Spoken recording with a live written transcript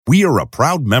we are a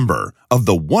proud member of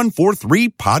the 143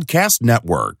 Podcast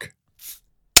Network.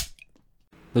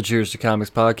 The Cheers to Comics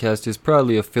podcast is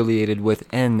proudly affiliated with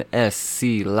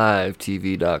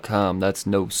NSCLiveTV.com. That's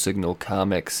No Signal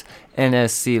Comics.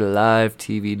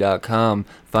 NSCLiveTV.com.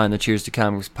 Find the Cheers to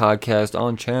Comics podcast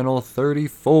on channel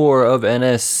 34 of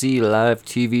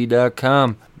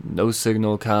NSCLiveTV.com. No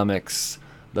Signal Comics.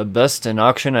 The best in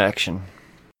auction action.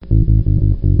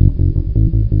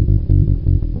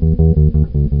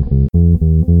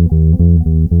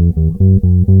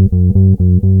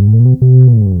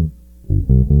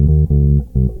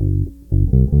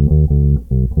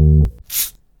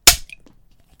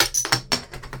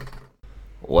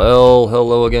 Well,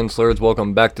 hello again, slurs.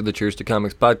 Welcome back to the Cheers to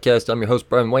Comics podcast. I'm your host,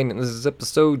 Brian Wayne, and this is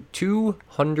episode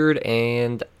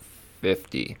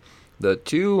 250. The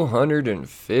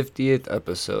 250th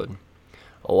episode.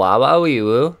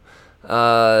 Wow,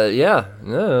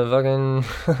 fucking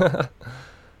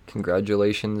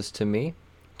congratulations to me.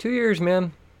 2 years,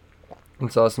 man.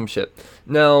 It's awesome shit.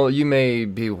 Now, you may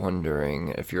be wondering,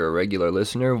 if you're a regular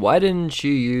listener, why didn't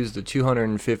you use the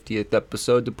 250th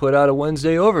episode to put out a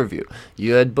Wednesday overview?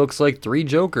 You had books like Three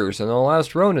Jokers and The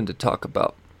Last Ronin to talk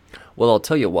about. Well, I'll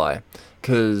tell you why.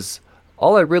 Because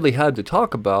all I really had to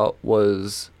talk about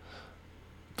was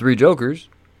Three Jokers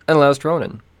and Last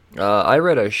Ronin. I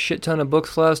read a shit ton of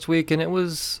books last week, and it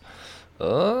was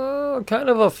kind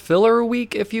of a filler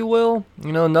week, if you will.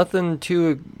 You know, nothing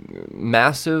too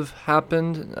massive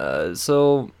happened. I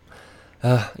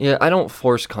don't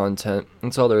force content.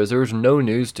 That's all there is. There's no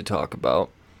news to talk about.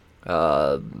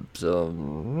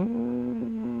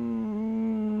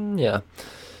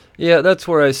 Yeah, that's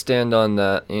where I stand on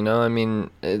that. You know, I mean,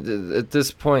 at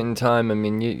this point in time, I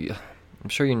mean, I'm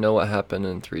sure you know what happened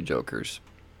in Three Jokers.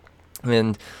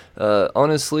 And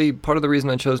honestly, part of the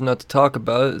reason I chose not to talk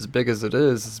about it, as big as it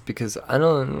is because I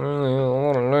don't really have a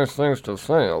lot of nice things to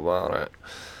say about it.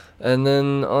 And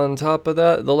then on top of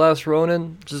that, The Last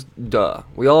Ronin, just duh.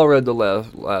 We all read The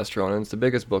Last Ronin. It's the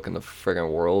biggest book in the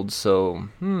friggin' world, so,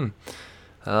 and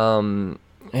I'm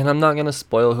not going to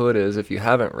spoil who it is if you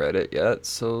haven't read it yet,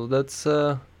 so that's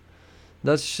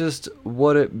just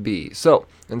what it be. So,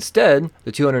 instead,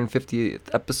 the 250th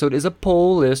episode is a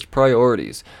poll list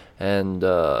priorities. And,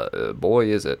 boy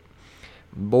is it.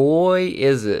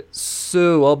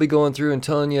 So, I'll be going through and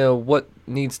telling you what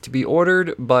needs to be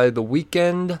ordered by the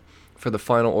weekend for the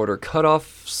final order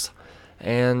cutoffs.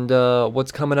 And,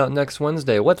 what's coming out next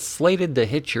Wednesday. What's slated to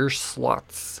hit your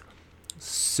slots.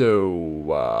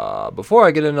 So, before I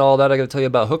get into all that, I gotta tell you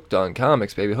about Hooked on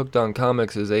Comics, baby. Hooked on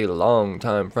Comics is a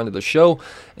long-time friend of the show,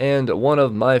 and one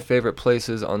of my favorite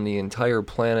places on the entire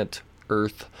planet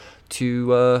Earth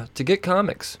to get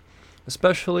comics,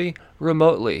 especially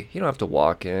remotely. You don't have to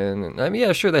walk in. And, I mean,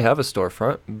 yeah, sure, they have a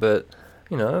storefront, but,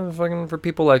 you know, fucking for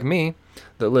people like me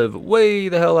that live way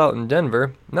the hell out in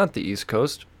Denver, not the East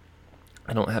Coast,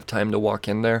 I don't have time to walk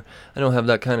in there. I don't have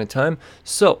that kind of time.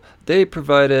 So they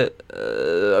provide a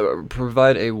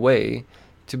way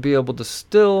to be able to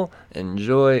still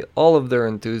enjoy all of their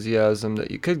enthusiasm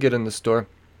that you could get in the store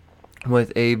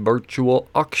with a virtual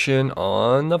auction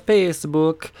on the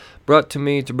Facebook, brought to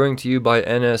me to bring to you by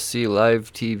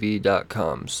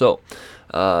NSCLiveTV.com. So,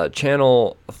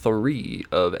 channel 3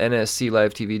 of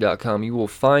NSCLiveTV.com, you will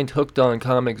find Hooked on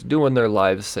Comics doing their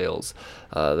live sales.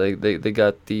 They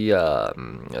got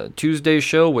the Tuesday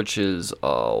show, which is,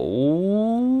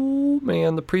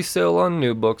 the pre-sale on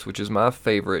new books, which is my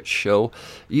favorite show.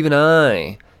 Even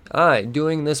I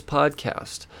doing this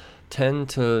podcast, tend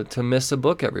to miss a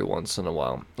book every once in a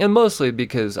while. And mostly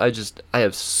because I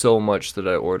have so much that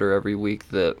I order every week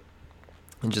that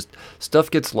just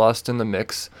stuff gets lost in the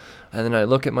mix. And then I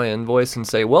look at my invoice and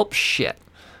say, well, shit,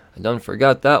 I done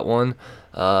forgot that one.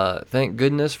 Thank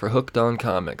goodness for Hooked on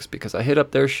Comics, because I hit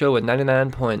up their show and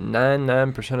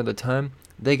 99.99% of the time,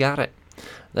 they got it.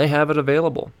 They have it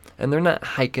available. And they're not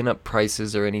hiking up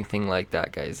prices or anything like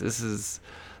that, guys. This is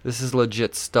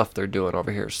legit stuff they're doing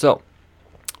over here. So,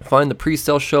 find the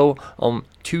pre-sale show on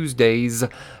Tuesdays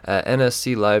at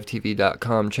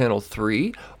NSCLiveTV.com, channel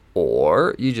 3,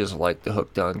 or you just like the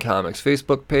Hooked on Comics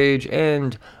Facebook page,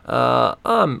 and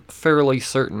I'm fairly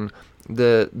certain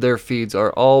that their feeds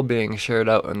are all being shared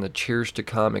out in the Cheers to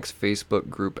Comics Facebook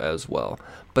group as well.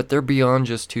 But they're beyond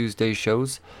just Tuesday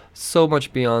shows, so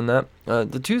much beyond that.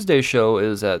 The Tuesday show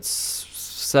is at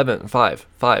 5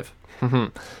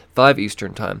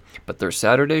 Eastern time, but their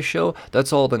Saturday show,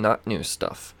 that's all the not new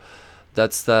stuff.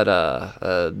 That's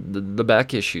the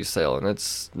back issue sale, and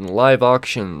it's live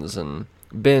auctions and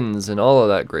bins and all of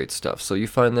that great stuff. So you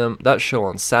find that show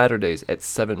on Saturdays at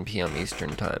 7 p.m.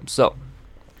 Eastern time. So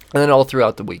And then all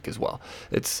throughout the week as well.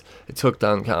 It's Hooked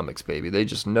on Comics, baby. They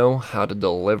just know how to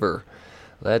deliver.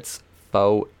 That's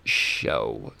faux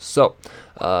show. So,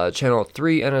 channel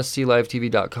 3,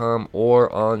 nsclivetv.com,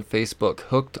 or on Facebook,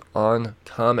 Hooked on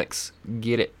Comics.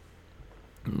 Get it.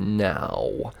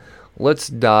 Now, let's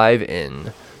dive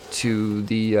in to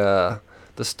the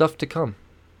stuff to come.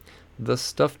 The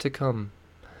stuff to come.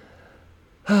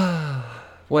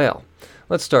 Well,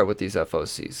 let's start with these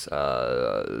FOCs.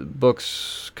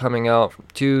 Books coming out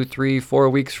 2, 3, 4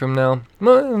 weeks from now.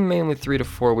 Well, mainly 3 to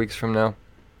 4 weeks from now.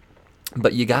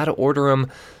 But you got to order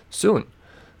them soon,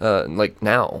 like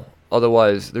now.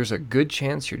 Otherwise, there's a good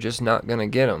chance you're just not going to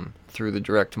get them through the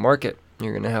direct market.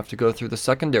 You're going to have to go through the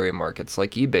secondary markets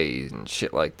like eBay and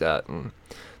shit like that. And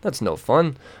that's no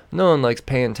fun. No one likes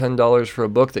paying $10 for a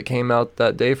book that came out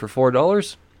that day for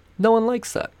 $4. No one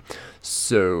likes that.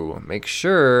 So make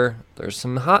sure there's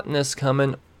some hotness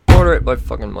coming. Order it by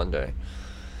fucking Monday.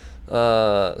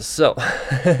 So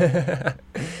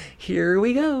here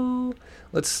we go.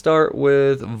 Let's start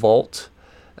with Vault,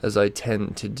 as I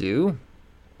tend to do.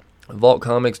 Vault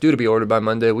comics due to be ordered by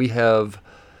Monday. We have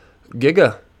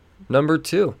Giga, number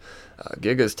 2.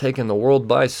 Giga's taken the world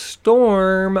by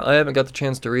storm. I haven't got the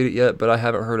chance to read it yet, but I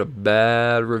haven't heard a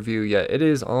bad review yet. It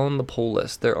is on the pull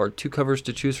list. There are 2 covers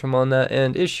to choose from on that,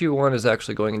 and issue 1 is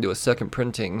actually going into a second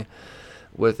printing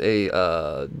with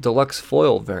a deluxe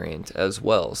foil variant as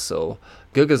well. So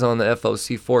Giga's on the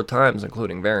FOC 4 times,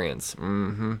 including variants.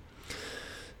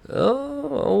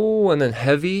 Oh, and then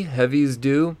Heavy's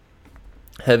due.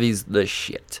 Heavy's the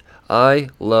shit. I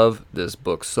love this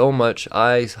book so much.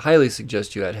 I highly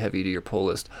suggest you add Heavy to your pull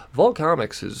list. Vault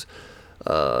Comics is,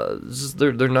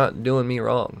 they're not doing me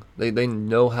wrong. They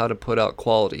know how to put out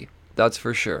quality. That's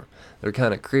for sure. They're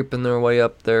kind of creeping their way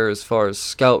up there as far as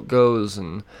Scout goes,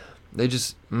 and they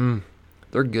just,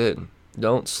 they're good.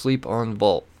 Don't sleep on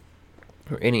Vault,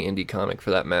 or any indie comic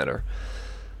for that matter.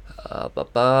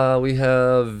 We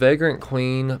have Vagrant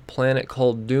Queen, Planet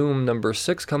Called Doom, number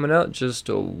 6 coming out. Just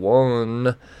a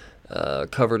 1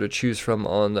 cover to choose from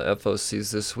on the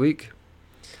FOCs this week.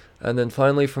 And then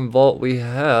finally from Vault we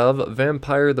have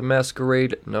Vampire the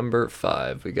Masquerade number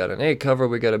 5. We got an A cover,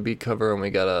 we got a B cover, and we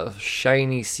got a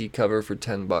shiny C cover for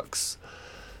 $10.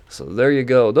 So there you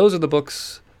go. Those are the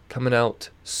books coming out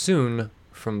soon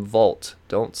from Vault.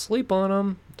 Don't sleep on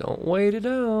them. Don't wait it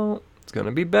out. It's going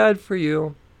to be bad for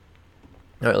you.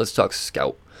 All right, let's talk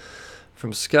Scout.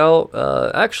 From Scout,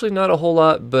 actually not a whole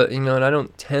lot, but, and I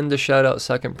don't tend to shout out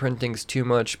second printings too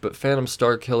much, but Phantom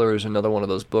Star Killer is another one of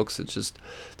those books. It's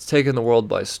taken the world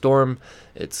by storm.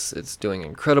 It's doing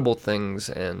incredible things,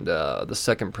 and the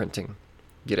second printing,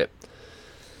 get it.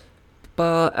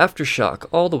 Aftershock,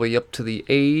 all the way up to the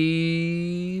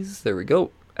A's. There we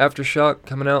go. Aftershock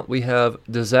coming out, we have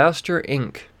Disaster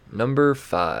Inc., number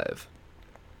 5.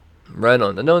 Right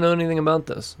on. I don't know anything about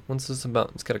this. What's this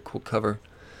about? It's got a cool cover.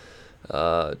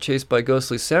 Chased by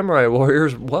ghostly samurai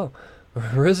warriors,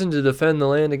 risen to defend the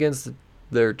land against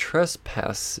their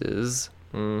trespasses.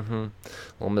 Little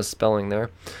misspelling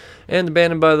there. And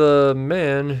abandoned by the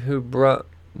man who brought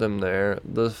them there.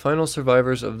 The final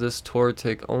survivors of this tour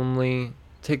take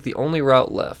the only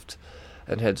route left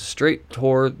and head straight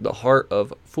toward the heart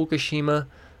of Fukushima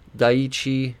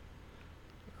Daiichi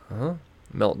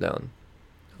meltdown.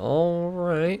 All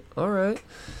right.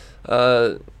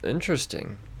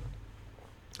 Interesting.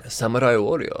 Samurai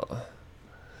Warrior.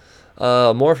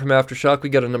 More from Aftershock. We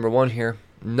got a number 1 here.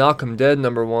 Knock 'em Dead,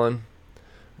 number 1.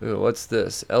 Ooh, what's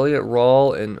this? Elliot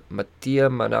Rawl and Mattia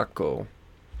Monaco.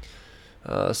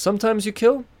 Sometimes you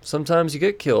kill, sometimes you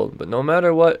get killed, but no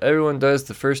matter what, everyone does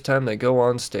the first time they go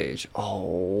on stage.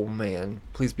 Oh, man.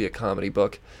 Please be a comedy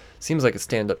book. Seems like a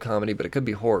stand-up comedy, but it could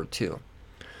be horror, too.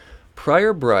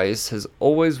 Pryor Bryce has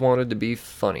always wanted to be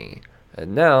funny,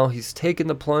 and now he's taken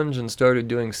the plunge and started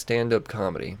doing stand-up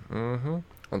comedy.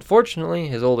 Unfortunately,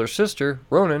 his older sister,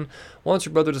 Ronan, wants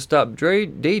her brother to stop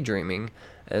daydreaming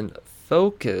and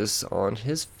focus on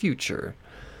his future.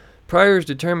 Pryor is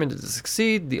determined to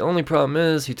succeed. The only problem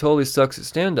is he totally sucks at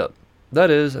stand-up.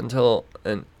 That is, until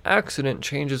an accident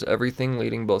changes everything,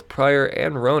 leading both Pryor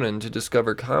and Ronan to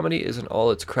discover comedy isn't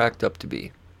all it's cracked up to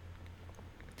be.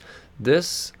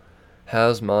 This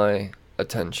has my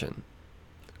attention.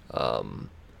 I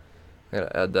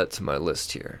gotta add that to my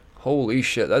list here. Holy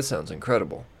shit, that sounds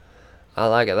incredible. I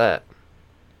like that.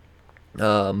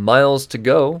 Miles to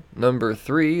Go, number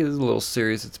 3. This is a little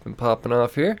series that's been popping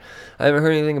off here. I haven't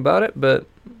heard anything about it, but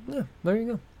yeah, there you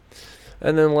go.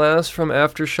 And then last from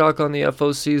Aftershock on the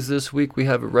FOCs this week, we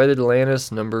have Red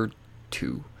Atlantis, number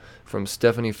 2, from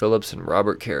Stephanie Phillips and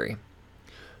Robert Carey.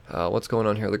 What's going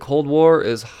on here? The Cold War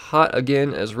is hot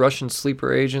again as Russian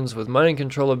sleeper agents with mind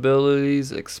control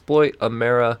abilities exploit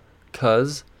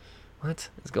Americas. What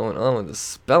is going on with the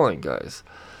spelling, guys?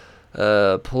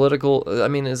 Political. I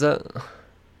mean, is that?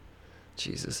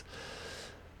 Jesus.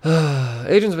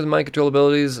 Agents with mind control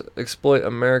abilities exploit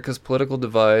America's political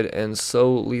divide and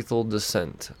sow lethal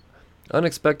dissent.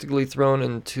 Unexpectedly thrown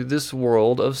into this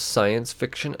world of science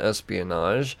fiction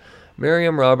espionage,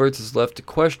 Miriam Roberts is left to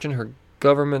question her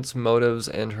government's motives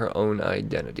and her own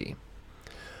identity.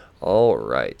 All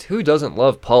right. Who doesn't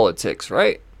love politics,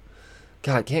 right?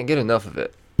 God, can't get enough of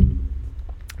it.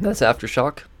 That's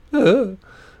Aftershock. Let's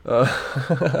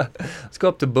go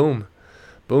up to Boom.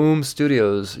 Boom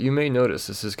Studios. You may notice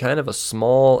this is kind of a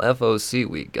small FOC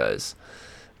week, guys.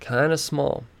 Kind of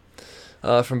small.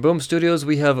 From Boom Studios,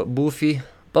 we have Buffy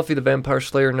the Vampire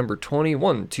Slayer number 20.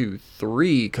 1, 2,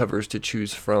 3 covers to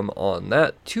choose from on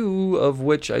that, 2 of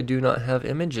which I do not have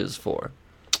images for.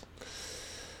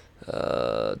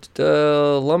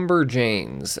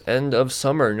 Lumberjanes, End of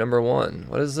Summer number 1.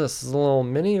 What is this? Is this a little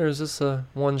mini or is this a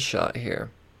one-shot here?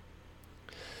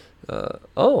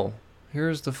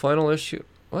 Here's the final issue.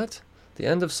 What? The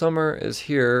End of Summer is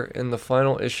here in the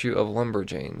final issue of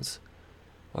Lumberjanes.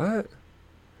 What?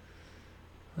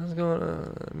 What's going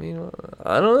on? I mean,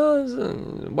 I don't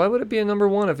know. Why would it be a number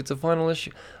 1 if it's a final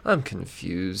issue? I'm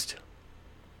confused.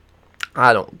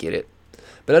 I don't get it.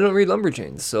 But I don't read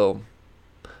Lumberjanes, so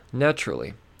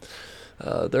naturally.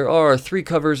 There are 3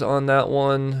 covers on that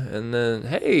one. And then,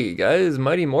 hey, guys,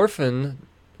 Mighty Morphin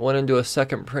went into a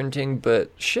second printing,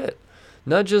 but shit.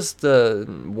 Not just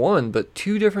one, but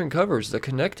 2 different covers. The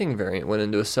connecting variant went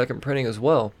into a second printing as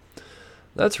well.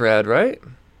 That's rad, right?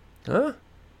 Huh?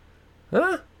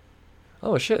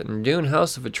 Oh, shit. And Dune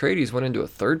House of Atreides went into a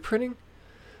 3rd printing?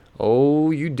 Oh,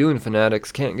 you Dune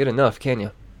fanatics can't get enough, can you?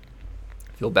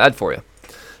 Feel bad for you.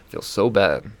 Feel so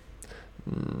bad.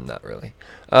 Not really.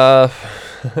 Yeah,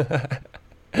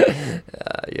 a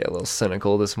little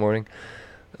cynical this morning.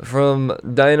 From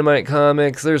Dynamite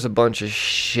Comics, there's a bunch of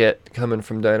shit coming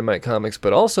from Dynamite Comics,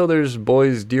 but also there's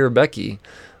Boys Dear Becky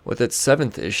with its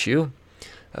 7th issue.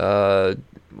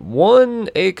 1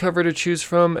 A cover to choose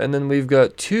from, and then we've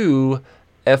got 2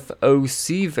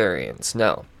 FOC variants.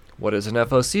 Now, what is an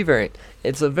FOC variant?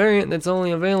 It's a variant that's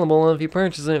only available if you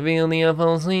purchase it via the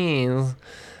FOCs.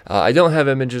 I don't have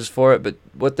images for it, but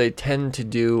what they tend to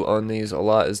do on these a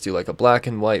lot is do like a black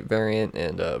and white variant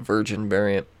and a virgin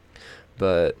variant.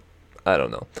 But I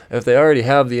don't know. If they already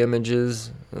have the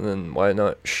images, then why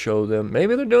not show them?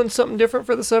 Maybe they're doing something different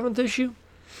for the 7th issue?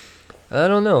 I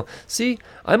don't know. See,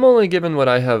 I'm only given what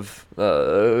I have,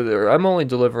 I'm only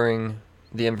delivering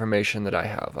the information that I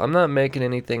have. I'm not making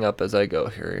anything up as I go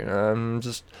here. You know? I'm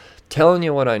just telling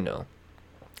you what I know.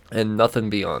 And nothing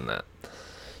beyond that.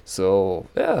 So,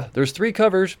 yeah, there's 3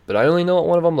 covers, but I only know what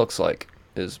one of them looks like,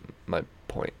 is my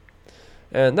point.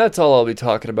 And that's all I'll be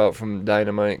talking about from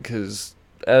Dynamite, because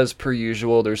as per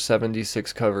usual, there's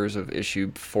 76 covers of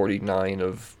issue 49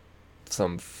 of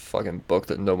some fucking book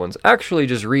that no one's actually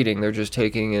just reading. They're just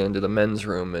taking it into the men's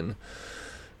room and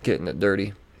getting it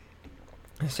dirty.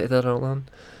 I say that out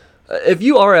loud. If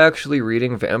you are actually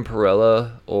reading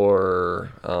Vampirella or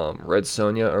Red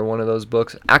Sonja or one of those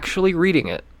books, actually reading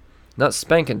it, not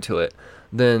spanking to it,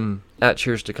 then at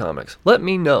Cheers to Comics, let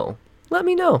me know. Let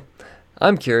me know.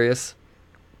 I'm curious.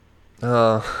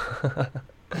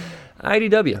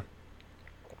 IDW.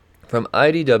 From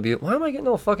IDW. Why am I getting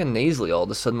all fucking nasally all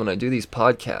of a sudden when I do these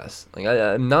podcasts? Like,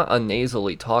 I'm not a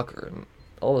nasally talker. And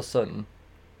all of a sudden.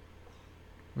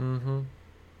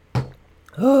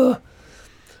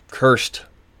 Cursed.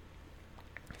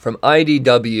 From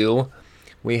IDW,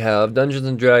 we have Dungeons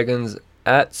and Dragons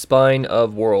at Spine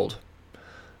of World.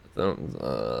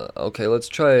 Okay, let's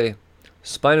try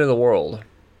Spine of the World.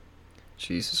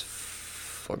 Jesus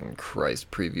fucking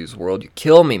Christ, Previews World. You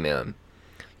kill me, man.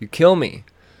 You kill me.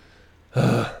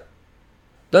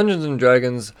 Dungeons and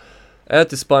Dragons at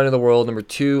the Spine of the World, number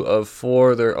 2 of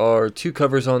 4. There are 2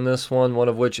 covers on this one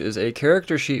of which is a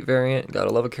character sheet variant.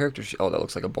 Gotta love a character sheet. Oh, that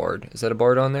looks like a bard. Is that a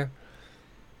bard on there?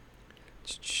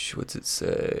 What's it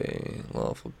say?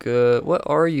 Lawful good. What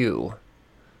are you?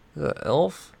 Is that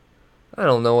elf? I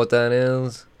don't know what that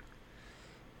is.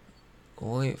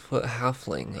 8-foot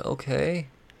halfling. Okay.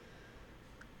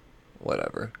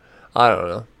 Whatever. I don't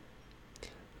know.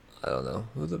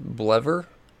 Who's it? Blever?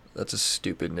 That's a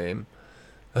stupid name.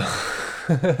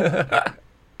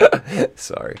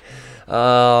 Sorry.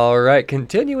 Alright,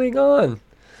 continuing on.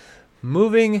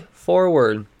 Moving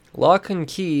forward. Lock and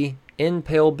Key in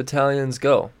Pale Battalions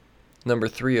Go. Number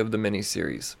 3 of the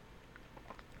miniseries.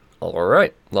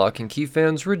 Alright, Lock and Key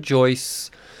fans rejoice.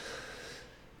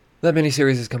 that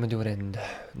miniseries is coming to an end.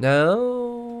 Now,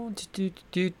 oh,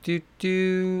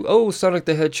 Sonic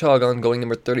the Hedgehog ongoing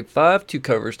number 35. 2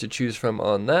 covers to choose from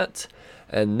on that.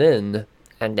 And then,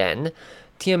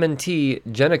 TMNT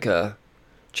Jenica,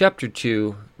 Chapter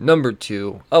 2, Number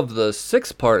 2 of the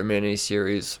 6-part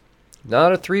miniseries.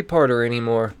 Not a 3-parter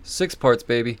anymore. 6 parts,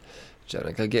 baby.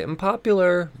 Jenica getting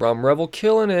popular. Brom Revel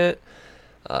killing it.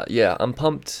 Yeah, I'm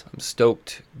pumped. I'm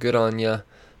stoked. Good on ya.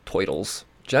 Toidles.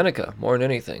 Jenica, more than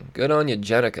anything. Good on you,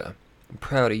 Jenica. I'm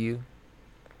proud of you.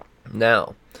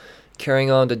 Now,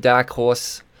 carrying on to Dark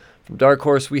Horse. From Dark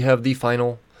Horse, we have the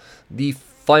final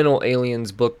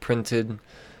Aliens book printed.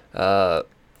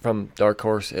 From Dark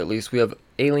Horse, at least. We have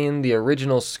Alien, the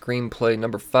original screenplay,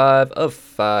 number 5 of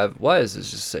 5. Why does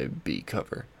this just say B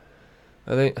cover?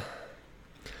 I think...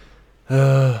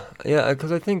 yeah,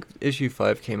 because I think issue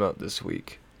 5 came out this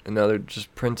week. And now they're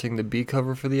just printing the B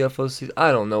cover for the FOC.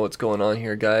 I don't know what's going on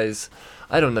here, guys.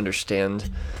 I don't understand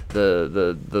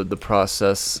the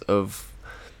process of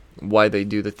why they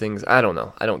do the things. I don't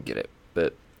know. I don't get it.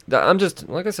 But I'm just,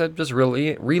 like I said, just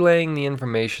really relaying the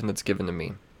information that's given to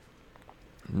me.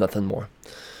 Nothing more.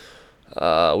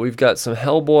 We've got some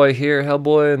Hellboy here.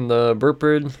 Hellboy and the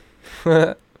Burprid.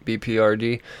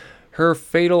 BPRD. Her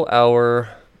Fatal Hour.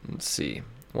 Let's see.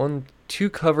 2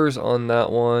 covers on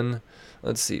that one.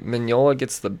 Let's see. Mignola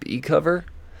gets the B cover.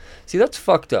 See, that's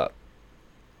fucked up.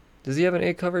 Does he have an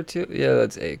A cover too? Yeah,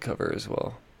 that's A cover as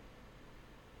well.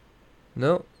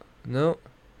 No.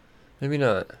 Maybe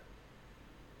not.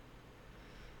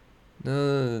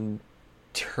 No.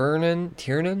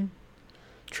 Tiernan?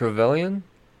 Trevelyan?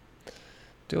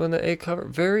 Doing the A cover?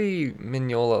 Very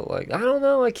Mignola-like. I don't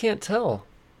know. I can't tell.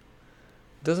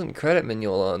 Doesn't credit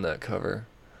Mignola on that cover.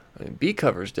 I mean, B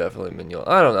cover's definitely Mignola.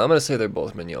 I don't know. I'm going to say they're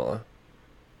both Mignola.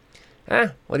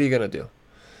 What are you going to do?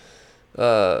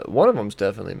 One of them's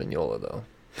definitely Mignola, though.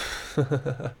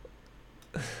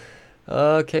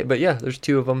 Okay, but yeah, there's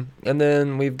 2 of them. And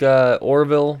then we've got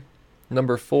Orville,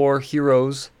 number 4,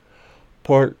 Heroes,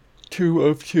 part 2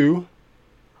 of 2.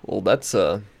 Well, that's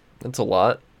a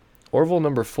lot. Orville,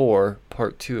 number 4,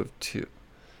 part 2 of 2. What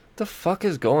the fuck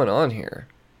is going on here?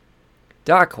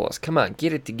 Dark Horse, come on,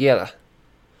 get it together.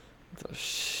 The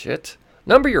shit.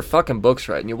 Number your fucking books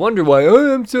right, and you wonder why.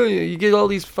 Oh, I'm telling you, you get all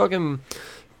these fucking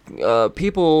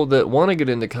people that want to get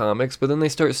into comics, but then they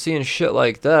start seeing shit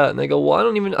like that, and they go, "Well, I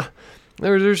don't even."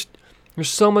 There's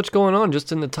so much going on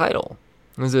just in the title.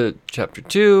 Is it chapter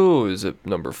 2? Is it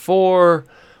number 4?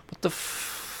 What the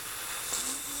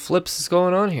flips is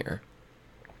going on here?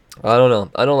 I don't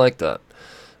know. I don't like that.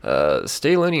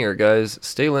 Stay linear, guys.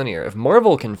 Stay linear. If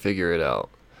Marvel can figure it out,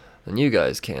 then you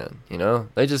guys can, you know?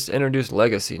 They just introduced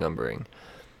legacy numbering.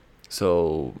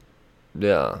 So,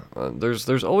 yeah,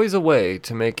 there's always a way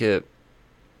to make it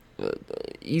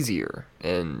easier.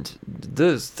 And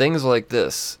things like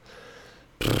this.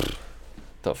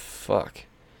 The fuck?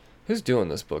 Who's doing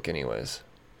this book anyways?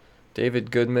 David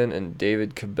Goodman and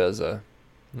David Cabeza.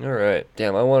 Alright.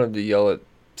 Damn, I wanted to yell at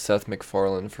Seth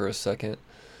MacFarlane for a second.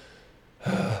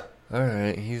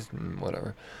 Alright, he's...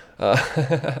 whatever.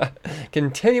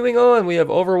 Continuing on, we have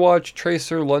Overwatch,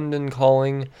 Tracer, London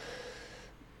Calling,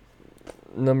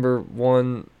 number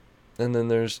 1, and then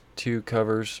there's 2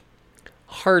 covers.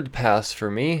 Hard pass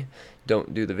for me.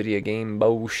 Don't do the video game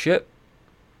bullshit.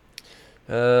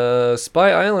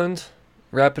 Spy Island,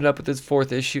 wrapping up with its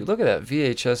 4th issue. Look at that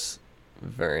VHS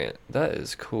variant. That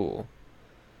is cool.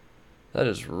 That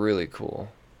is really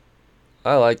cool.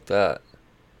 I like that.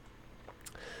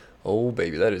 Oh,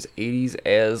 baby, that is 80s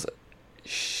as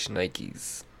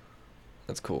shnikes.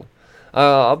 That's cool.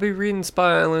 I'll be reading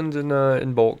Spy Island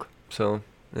in bulk, so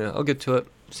yeah, I'll get to it.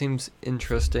 Seems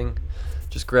interesting.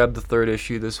 Just grabbed the 3rd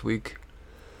issue this week.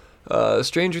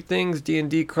 Stranger Things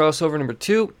D&D crossover number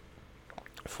 2.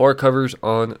 4 covers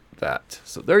on that.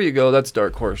 So there you go. That's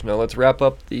Dark Horse. Now let's wrap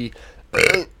up the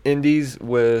indies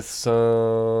with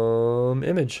some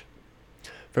Image.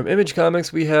 From Image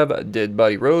Comics, we have Dead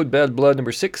Body Road, Bad Blood,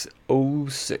 number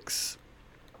 606.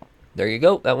 There you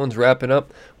go. That one's wrapping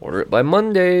up. Order it by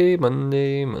Monday.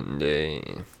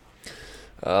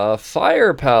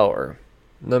 Firepower,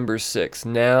 number 6.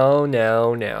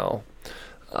 Now.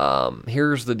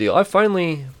 Here's the deal. I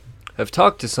finally have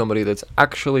talked to somebody that's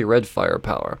actually read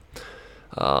Firepower.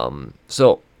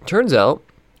 So, turns out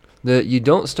that you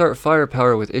don't start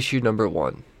Firepower with issue number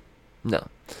 1. No.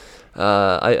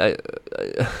 What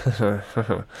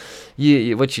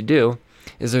you do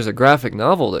is there's a graphic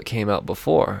novel that came out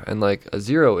before, and like a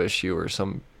 0 issue or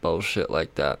some bullshit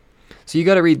like that. So you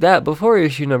got to read that before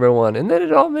issue number 1, and then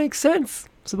it all makes sense,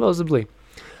 supposedly.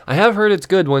 I have heard it's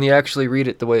good when you actually read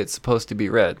it the way it's supposed to be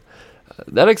read.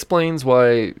 That explains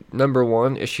why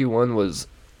issue 1 was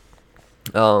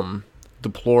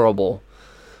deplorable.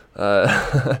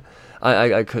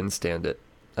 I couldn't stand it.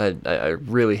 I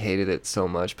really hated it so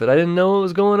much, but I didn't know what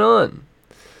was going on.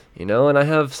 And I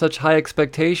have such high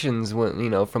expectations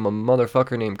when, from a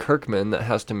motherfucker named Kirkman that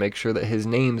has to make sure that his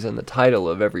name's in the title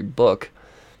of every book.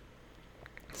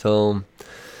 So,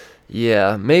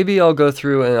 yeah, maybe I'll go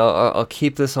through and I'll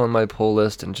keep this on my pull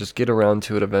list and just get around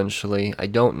to it eventually. I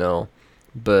don't know,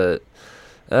 but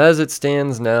as it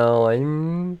stands now,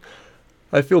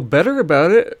 I feel better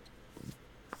about it,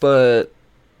 but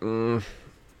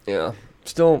yeah,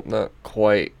 still not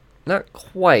quite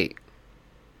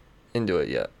into it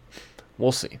yet.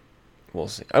 We'll see.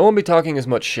 I won't be talking as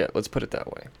much shit. Let's put it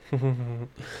that way.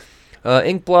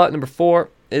 Inkblot number 4.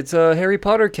 It's a Harry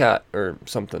Potter cat or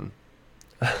something.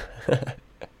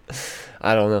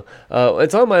 I don't know.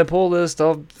 It's on my pull list.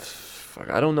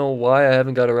 I don't know why I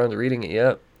haven't got around to reading it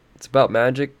yet. It's about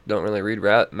magic. Don't really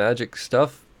read magic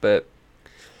stuff, but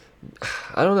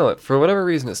I don't know. For whatever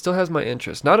reason, it still has my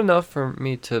interest. Not enough for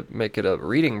me to make it a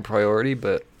reading priority,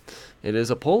 but it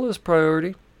is a pull list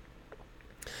priority.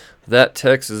 That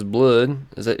Texas Blood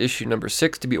is at issue number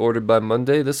 6 to be ordered by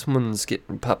Monday. This one's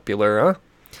getting popular, huh?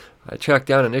 I tracked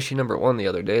down an issue number 1 the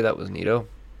other day. That was neato.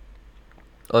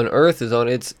 Unearth is on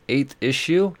its 8th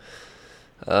issue.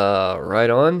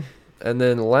 Right on. And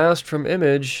then last from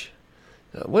Image.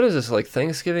 What is this, like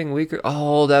Thanksgiving week?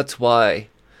 Oh, that's why.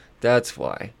 That's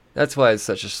why it's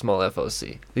such a small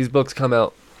FOC. These books come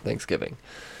out Thanksgiving.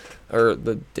 Or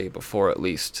the day before, at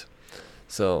least.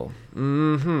 So,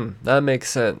 that makes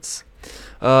sense.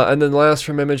 And then last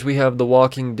from Image, we have The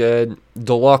Walking Dead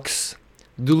Deluxe,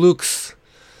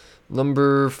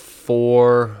 number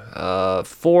 4.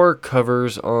 4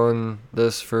 covers on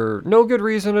this for no good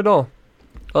reason at all,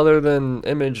 other than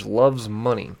Image loves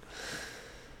money.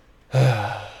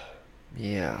 Yeah.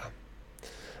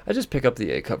 I just pick up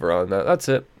the A cover on that.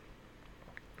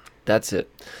 That's it.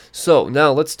 So,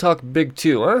 now let's talk Big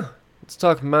 2, huh? Let's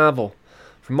talk Marvel.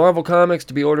 From Marvel Comics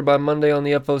to be ordered by Monday on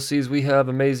the FOCs, we have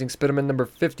Amazing Spider-Man number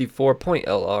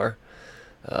 54.LR.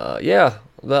 Yeah,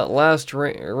 that last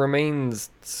remains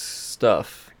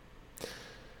stuff.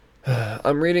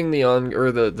 I'm reading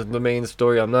the main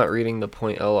story. I'm not reading the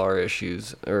 .LR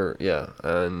issues.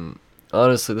 And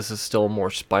honestly, this is still more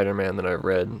Spider-Man than I've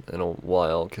read in a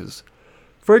while, because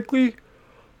frankly,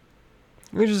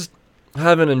 I just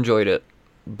haven't enjoyed it.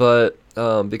 But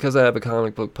because I have a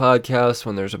comic book podcast,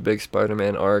 when there's a big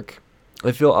Spider-Man arc,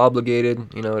 I feel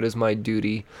obligated, it is my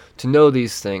duty to know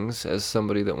these things as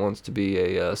somebody that wants to be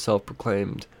a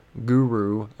self-proclaimed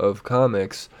guru of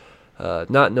comics.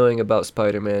 Not knowing about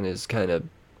Spider-Man is kind of,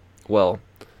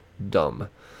 dumb.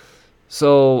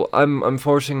 So I'm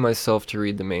forcing myself to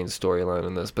read the main storyline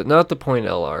in this, but not the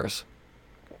 .LRs.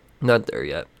 Not there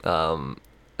yet.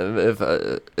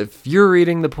 If you're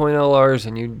reading the .LRs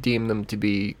and you deem them to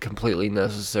be completely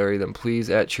necessary, then please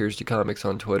 @ Cheers to Comics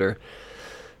on Twitter,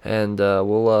 and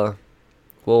we'll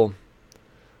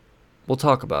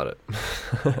talk about it.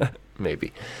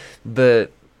 Maybe,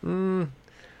 but yeah,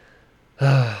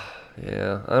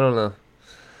 I don't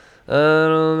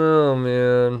know,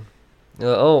 man.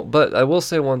 But I will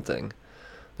say one thing: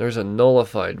 there's a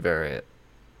nullified variant.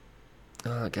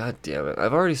 Oh, God damn it.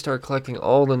 I've already started collecting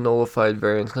all the nullified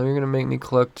variants. Now you're going to make me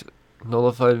collect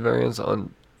nullified variants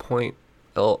on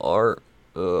 .LR.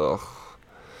 Ugh.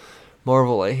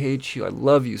 Marvel, I hate you. I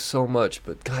love you so much,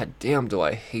 but god damn do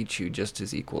I hate you just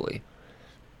as equally.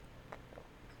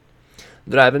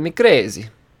 Driving me crazy.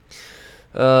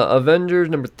 Avengers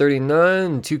number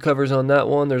 39, 2 covers on that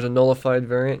one. There's a nullified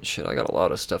variant. Shit, I got a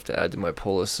lot of stuff to add to my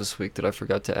pull list this week that I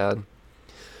forgot to add.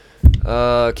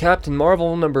 Captain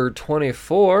Marvel number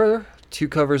 24, 2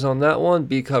 covers on that one.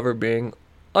 B cover being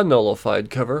a nullified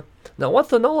cover. Now,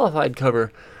 what's a nullified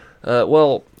cover?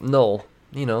 Null.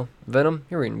 Venom.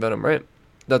 You're reading Venom, right?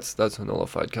 That's a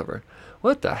nullified cover.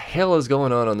 What the hell is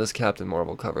going on this Captain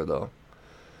Marvel cover, though?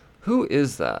 Who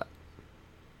is that?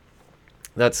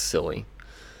 That's silly.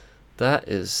 That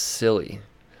is silly.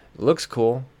 It looks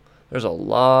cool. There's a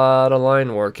lot of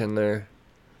line work in there.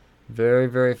 Very,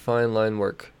 very fine line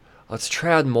work. Let's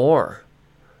Tradd Moore.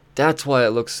 That's why it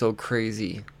looks so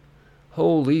crazy.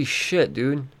 Holy shit,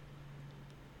 dude.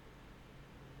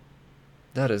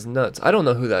 That is nuts. I don't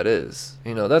know who that is.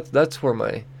 That's where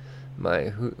my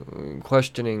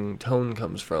questioning tone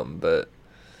comes from. But,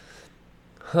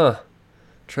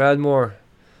 Tradd Moore.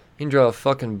 He can draw a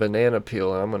fucking banana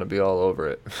peel and I'm gonna be all over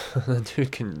it. That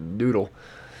dude can doodle.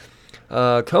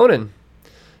 Conan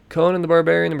the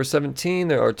Barbarian, number 17.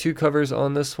 There are 2 covers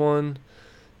on this one.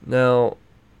 Now,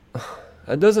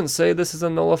 It doesn't say this is a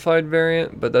nullified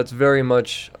variant, but that's very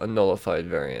much a nullified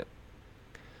variant.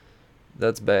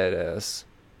 That's badass.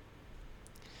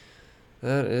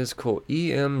 That is cool.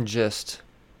 EM Gist.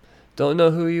 Don't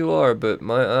know who you are, but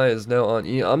my eye is now on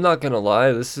E. I'm not gonna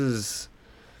lie, this is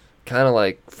kind of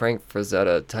like Frank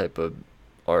Frazetta type of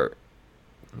art.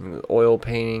 Oil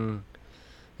painting.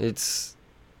 That's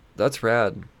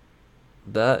rad.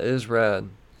 That is rad.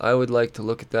 I would like to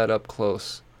look at that up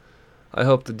close. I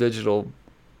hope the digital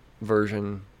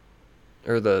version,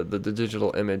 or the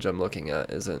digital image I'm looking at,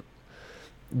 isn't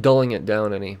dulling it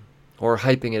down any, or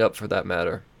hyping it up for that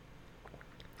matter.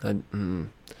 Even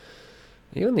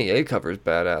the A cover is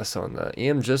badass on that.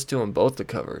 EM Just doing both the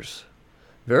covers.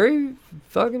 Very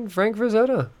fucking Frank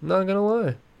Frazetta, not gonna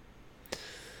lie.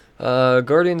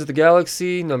 Guardians of the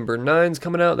Galaxy number 9's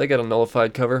coming out. They got a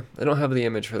nullified cover. I don't have the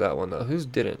image for that one though. Who's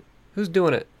doing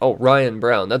it? Oh, Ryan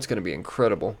Brown. That's gonna be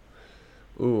incredible.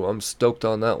 Ooh, I'm stoked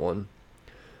on that one.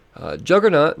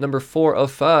 Juggernaut number 4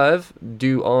 of 5,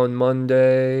 due on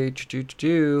Monday.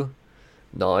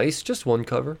 Nice, just one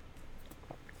cover.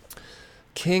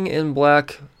 King in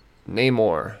Black,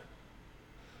 Namor.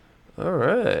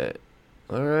 Alright.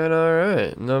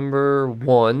 Number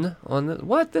 1 on the...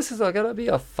 What? This is gonna be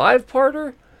a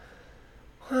 5-parter?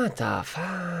 What the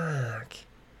fuck?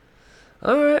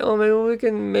 Alright, well maybe we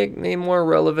can make Namor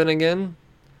relevant again.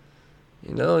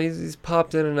 You know, he's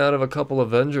popped in and out of a couple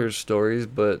Avengers stories,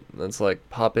 but that's like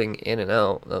popping in and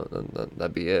out.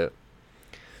 That'd be it.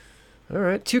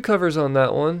 Alright, 2 covers on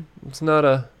that one. It's not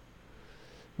a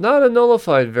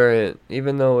nullified variant,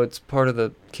 even though it's part of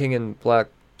the King in Black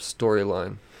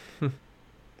storyline.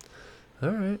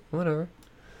 Alright, whatever.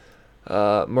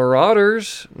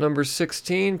 Marauders, number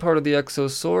 16, part of the Exo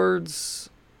Swords.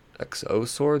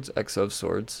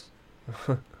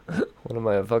 What am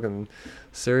I, a fucking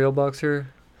cereal box here?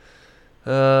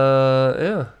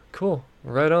 Yeah, cool.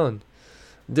 Right on.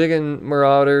 Digging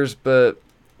Marauders, but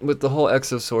with the whole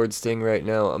Exo Swords thing right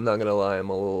now, I'm not gonna lie, I'm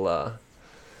a little,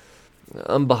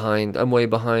 I'm behind. I'm way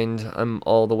behind. I'm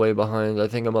all the way behind. I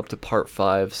think I'm up to part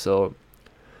 5, so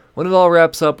when it all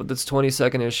wraps up with this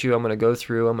 22nd issue, I'm going to go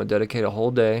through, I'm going to dedicate a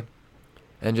whole day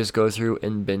and just go through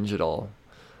and binge it all.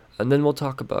 And then we'll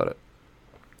talk about it.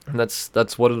 And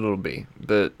that's what it'll be.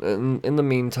 But in the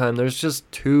meantime, there's just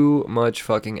too much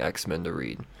fucking X-Men to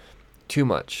read. Too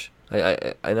much.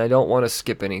 And I don't want to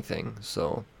skip anything,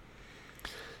 so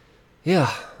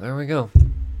yeah, there we go.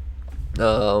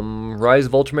 Rise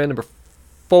of Ultraman number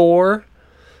 4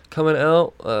 coming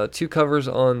out. 2 covers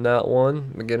on that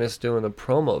one. McGinnis doing the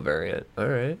promo variant.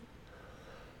 Alright.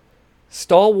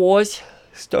 Star Wars.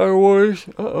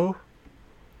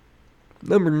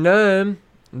 Number 9.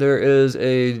 There is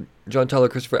a John Tyler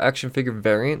Christopher action figure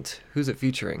variant. Who's it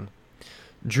featuring?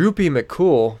 Droopy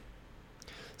McCool.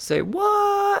 Say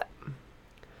what?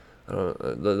 I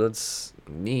don't know. That's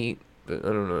neat. But I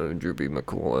don't know who Droopy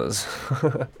McCool is.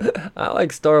 I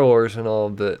like Star Wars and all,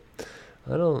 but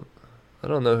I don't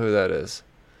know who that is.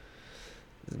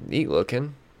 Neat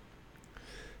looking.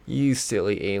 You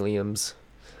silly aliens.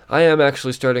 I am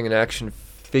actually starting an action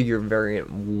figure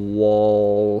variant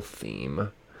wall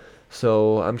theme.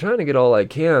 So I'm trying to get all I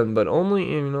can, but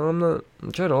only, I'm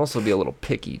trying to also be a little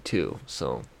picky too.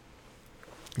 So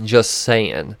just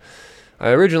saying. I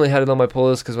originally had it on my pull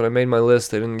list because when I made my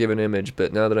list, they didn't give an image.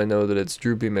 But now that I know that it's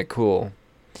Droopy McCool,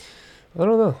 I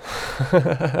don't know.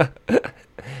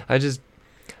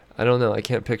 I don't know. I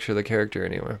can't picture the character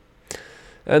anywhere.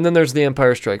 And then there's the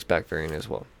Empire Strikes Back variant as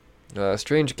well.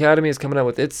 Strange Academy is coming out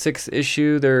with its 6th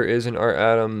issue. There is an Art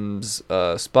Adams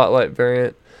Spotlight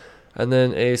variant. And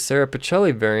then a Sarah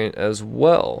Pichelli variant as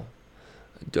well.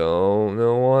 I don't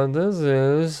know what this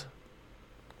is.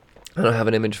 I don't have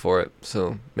an image for it,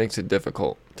 so makes it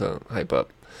difficult to hype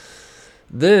up.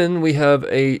 Then we have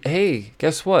hey,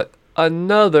 guess what?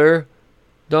 Another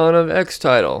Dawn of X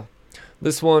title.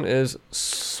 This one is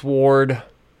Sword.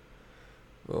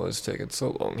 Oh, it's taking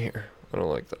so long here. I don't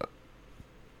like that.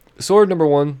 Sword number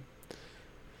 1.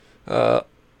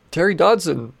 Terry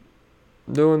Dodson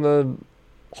doing the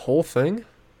whole thing?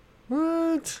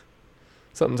 What?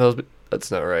 Something tells me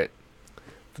that's not right.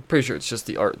 I'm pretty sure it's just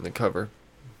the art and the cover.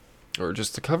 Or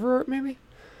just the cover art, maybe?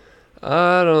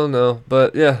 I don't know.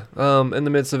 But yeah, in the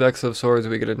midst of X of Swords,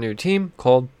 we get a new team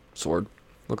called Sword.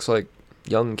 Looks like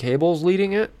Young Cable's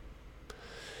leading it.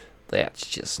 That's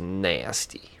just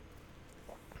nasty.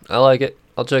 I like it.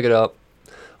 I'll check it out.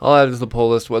 I'll add it to the pull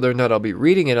list. Whether or not I'll be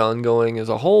reading it ongoing is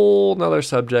a whole nother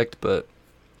subject, but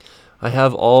I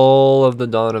have all of the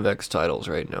Dawn of X titles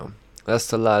right now.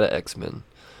 That's a lot of X-Men.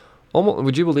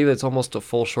 Would you believe it's almost a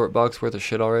full short box worth of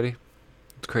shit already?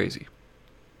 It's crazy.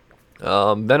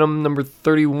 Venom number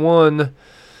 31.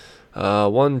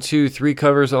 1, 2, 3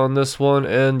 covers on this one,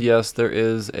 and yes, there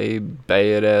is a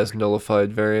badass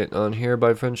nullified variant on here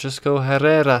by Francisco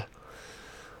Herrera.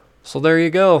 So there you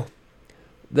go.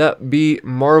 That be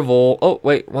Marvel. Oh,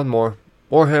 wait, one more.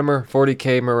 Warhammer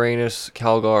 40k Moranis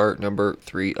Calgar number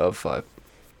 3 of 5.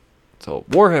 So,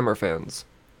 Warhammer fans,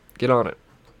 get on it.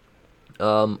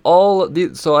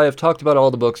 So I have talked about all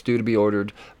the books due to be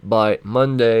ordered by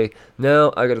Monday.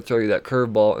 Now I got to throw you that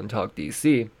curveball and talk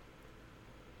DC.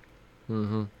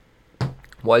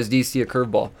 Why is DC a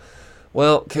curveball?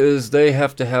 Well, because they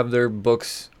have to have their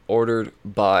books ordered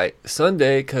by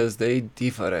Sunday because they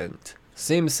different.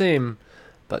 Same,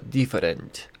 but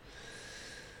different.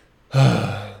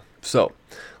 So,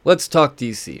 let's talk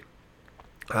DC.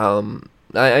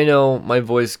 I know my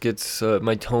voice gets,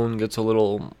 my tone gets a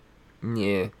little,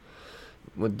 with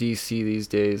DC these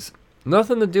days.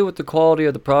 Nothing to do with the quality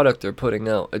of the product they're putting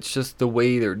out. It's just the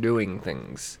way they're doing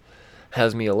things.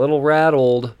 Has me a little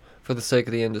rattled for the sake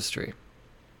of the industry.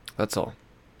 That's all.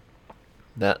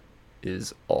 That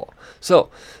is all. So,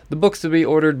 the books to be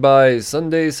ordered by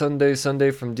Sunday from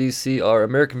DC are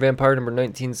American Vampire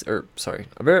American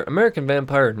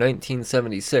Vampire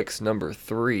 1976 number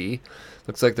 3.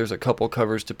 Looks like there's a couple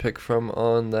covers to pick from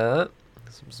on that.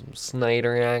 Some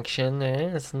Snyder action,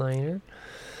 Snyder.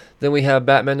 Then we have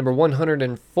Batman number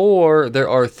 104. There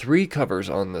are 3 covers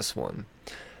on this one.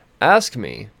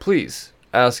 Please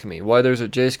ask me why there's a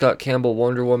J. Scott Campbell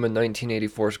Wonder Woman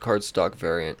 1984 cardstock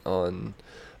variant on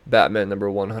Batman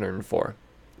number 104.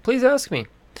 Please ask me.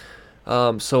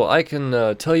 So I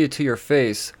can tell you to your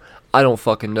face, I don't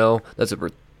fucking know. That's a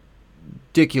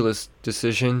ridiculous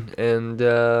decision. And,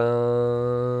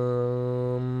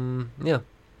 yeah.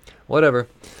 Whatever.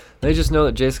 They just know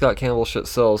that J. Scott Campbell shit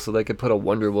sells, so they could put a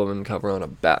Wonder Woman cover on a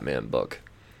Batman book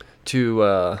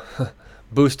to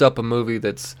boost up a movie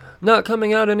that's not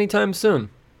coming out anytime soon.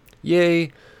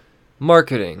 Yay,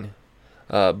 marketing.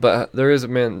 But there is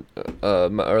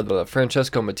the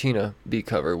Francesco Mattina B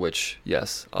cover, which,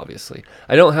 yes, obviously.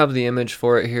 I don't have the image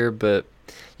for it here, but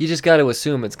you just got to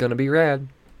assume it's going to be rad.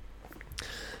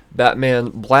 Batman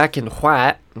Black and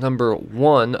White, number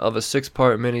 1 of a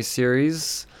 6-part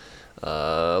miniseries.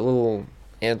 A little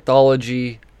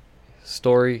anthology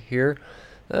story here.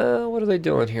 What are they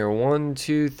doing here? 1,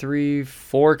 2, 3,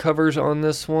 4 covers on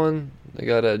this one. They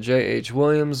got a J.H.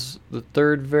 Williams, the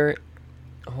 3rd variant.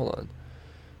 Hold on.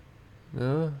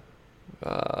 No?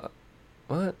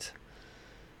 What?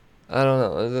 I don't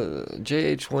know.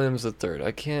 J.H. Williams the 3rd.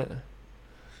 I can't.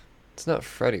 It's not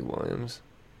Freddie Williams.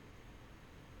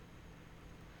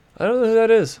 I don't know who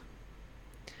that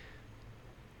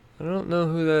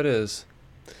is.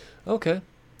 Okay.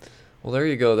 Well, there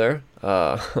you go there.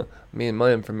 Me and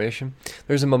my information.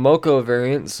 There's a Momoko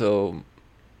variant, so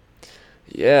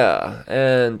yeah.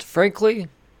 And frankly,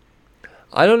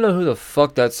 I don't know who the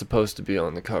fuck that's supposed to be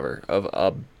on the cover of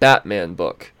a Batman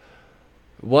book.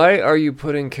 Why are you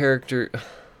putting character...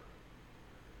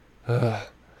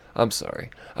 I'm sorry.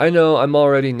 I know I'm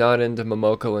already not into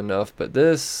Momoko enough, but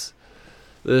this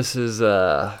is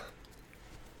I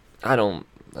don't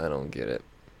get it.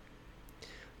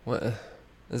 What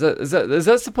is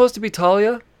that supposed to be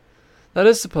Talia? That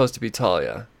is supposed to be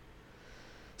Talia.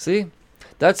 See?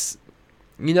 That's...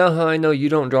 You know how I know you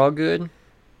don't draw good?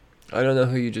 I don't know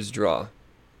who you just drew.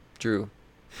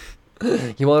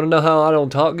 You want to know how I don't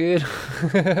talk good?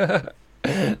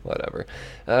 Whatever.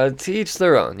 To each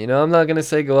their own. You know, I'm not going to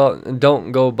say go out and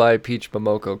don't go buy Peach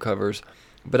Momoko covers.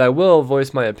 But I will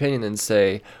voice my opinion and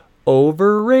say,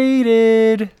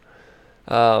 overrated.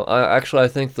 I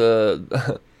think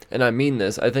and I mean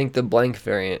this, I think the blank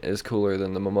variant is cooler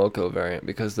than the Momoko variant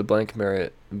because the blank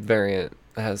variant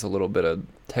has a little bit of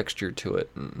texture to it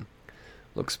and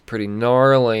looks pretty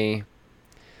gnarly.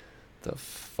 The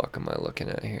fuck am I looking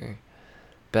at here?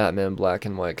 Batman Black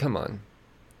and White. Come on.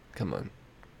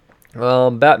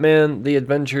 Batman The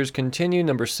Adventures Continue,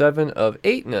 number 7 of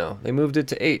 8 now. They moved it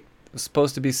to 8. It was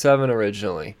supposed to be 7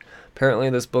 originally. Apparently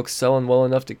this book's selling well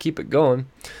enough to keep it going.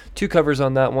 2 covers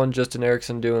on that one. Justin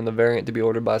Erickson doing the variant to be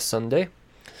ordered by Sunday.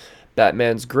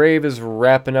 Batman's Grave is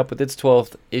wrapping up with its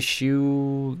 12th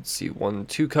issue. Let's see,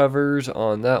 2 covers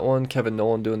on that one. Kevin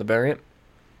Nolan doing the variant.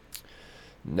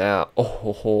 Now,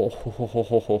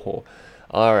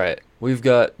 alright. We've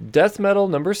got Death Metal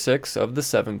number 6 of the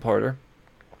 7-parter.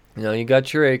 Now you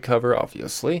got your A cover,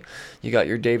 obviously. You got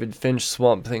your David Finch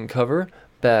Swamp Thing cover.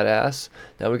 Badass.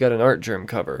 Now we got an Art Germ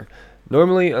cover.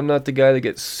 Normally, I'm not the guy that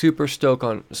gets super stoked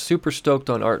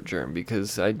on Art Germ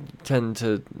because I tend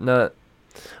to not...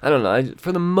 I don't know.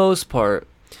 For the most part,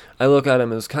 I look at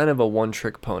him as kind of a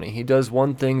one-trick pony. He does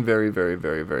one thing very, very,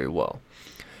 very, very well.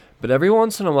 But every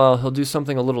once in a while, he'll do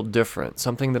something a little different,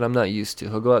 something that I'm not used to.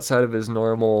 He'll go outside of his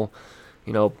normal,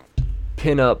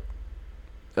 pin-up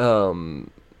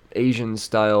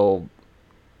Asian-style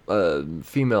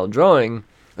female drawing,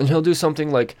 and he'll do something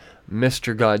like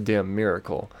Mr. Goddamn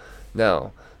Miracle.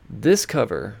 Now, this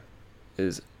cover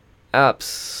is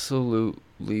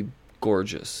absolutely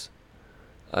gorgeous.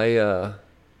 I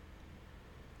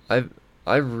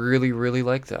really, really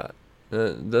like that.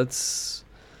 This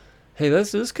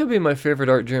could be my favorite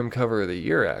Art Jam cover of the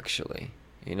year, actually.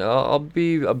 I'll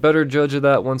be a better judge of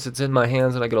that once it's in my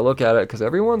hands and I get a look at it, because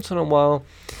every once in a while,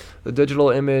 the digital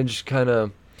image kind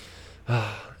of,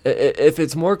 if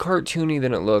it's more cartoony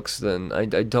than it looks, then I'm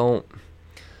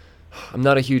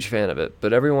not a huge fan of it.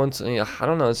 But every once, I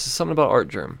don't know, it's just something about Art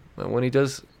Germ. When he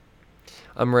does,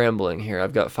 I'm rambling here.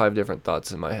 I've got 5 different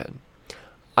thoughts in my head.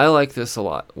 I like this a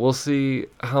lot. We'll see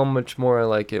how much more I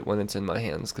like it when it's in my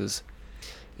hands, because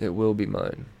it will be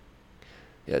mine.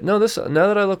 Yeah, no, now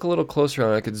that I look a little closer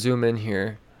on it, I could zoom in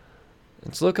here.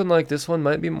 It's looking like this one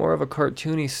might be more of a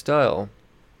cartoony style,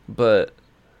 but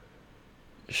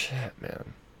shit,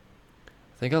 man.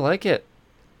 I think I like it.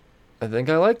 I think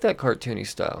I like that cartoony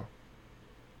style.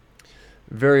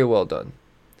 Very well done.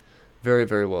 Very,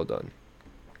 very well done.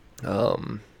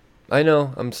 I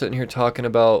know I'm sitting here talking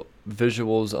about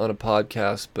visuals on a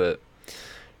podcast, but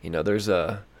there's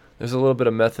a little bit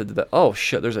of method to that. Oh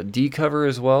shit, there's a D cover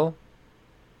as well.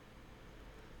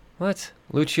 What?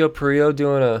 Lucio Perillo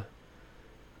doing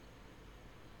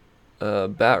a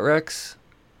Bat-Rex?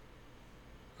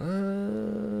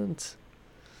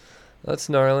 That's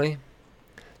gnarly.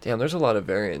 Damn, there's a lot of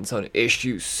variants on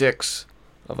issue 6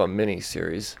 of a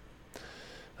mini-series.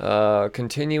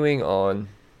 Continuing on.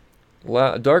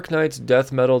 Dark Knight's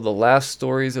Death Metal, The Last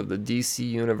Stories of the DC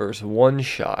Universe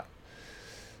one-shot.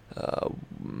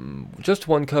 Just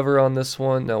one cover on this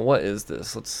one. Now, what is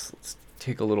this? Let's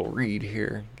take a little read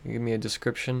here. Give me a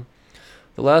description.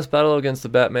 The last battle against the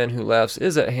Batman Who Laughs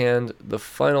is at hand, the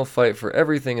final fight for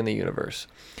everything in the universe.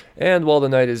 And while the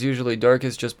night is usually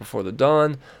darkest just before the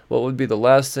dawn, what would be the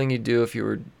last thing you'd do if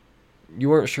you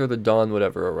weren't sure the dawn would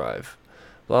ever arrive?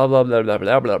 Blah, blah, blah, blah,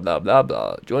 blah, blah, blah, blah,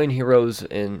 blah. Join heroes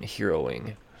in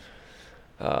heroing.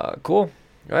 Cool.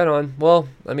 Right on. Well,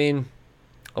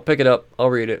 I'll pick it up. I'll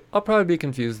read it. I'll probably be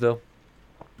confused, though.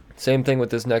 Same thing with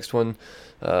this next one.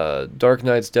 Dark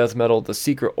Knight's Death Metal, The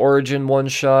Secret Origin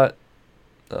one-shot.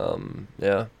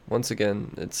 Yeah, once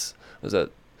again, was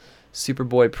that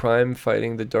Superboy Prime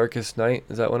fighting the Darkest Knight?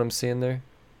 Is that what I'm seeing there?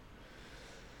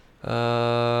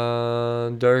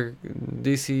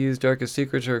 DCU's darkest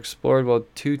secrets are explored while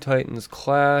 2 titans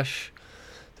clash.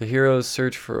 The heroes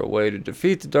search for a way to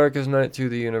defeat the Darkest Knight through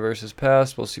the universe's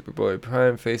past, while Superboy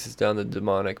Prime faces down the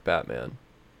demonic Batman.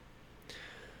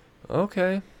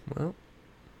 Okay, well,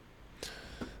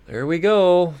 there we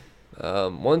go.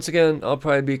 Once again, I'll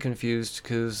probably be confused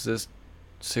because this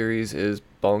series is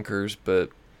bonkers, but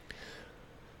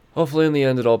hopefully in the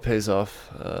end it all pays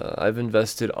off. I've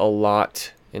invested a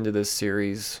lot into this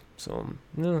series, so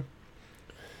yeah.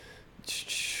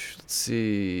 Let's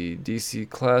see, DC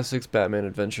Classics Batman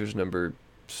Adventures number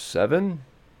 7.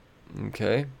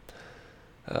 Okay.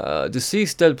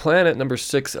 Deceased Dead Planet number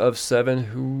 6 of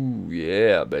 7. Ooh,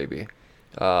 yeah, baby.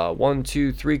 1,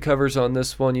 2, 3 covers on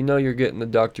this one. You're getting the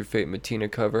Dr. Fate Matina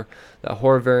cover. That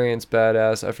horror variant's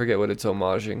badass. I forget what it's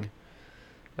homaging.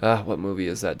 What movie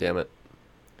is that, damn it?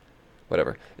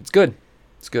 Whatever. It's good.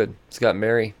 It's good. It's got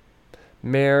Mary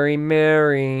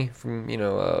from,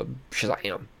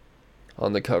 Shazam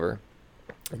on the cover.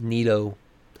 Neato.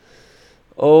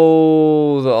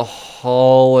 Oh, the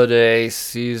holiday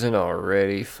season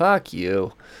already. Fuck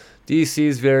you.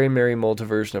 DC's Very Merry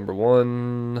Multiverse number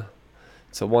 1.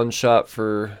 It's a one-shot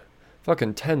for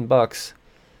fucking $10.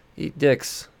 Eat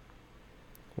dicks.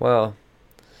 Wow.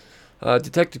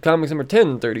 Detective Comics number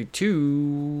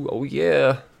 1032. Oh,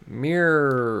 yeah.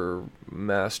 Mirror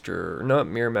Master. Not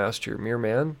Mirror Master. Mirror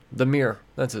Man? The Mirror.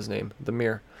 That's his name. The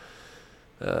Mirror.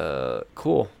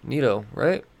 Cool. Neato,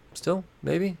 right? Still?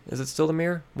 Maybe? Is it still the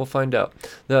Mirror? We'll find out.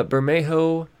 The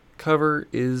Bermejo cover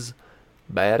is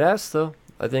badass, though.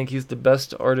 I think he's the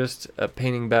best artist at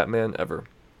painting Batman ever.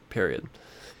 Period.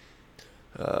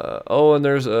 And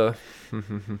there's a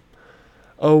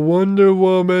Wonder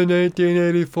Woman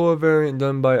 1884 variant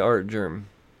done by Art Germ.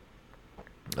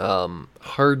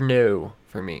 Hard no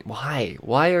for me. Why?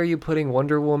 Why are you putting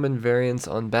Wonder Woman variants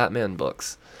on Batman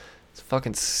books? It's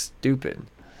fucking stupid.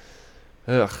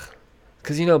 Ugh.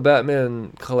 Because,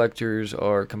 Batman collectors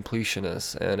are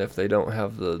completionists, and if they don't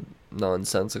have the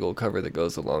nonsensical cover that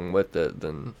goes along with it,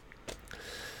 then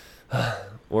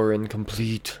or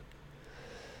incomplete.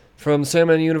 From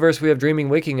Sandman Universe, we have Dreaming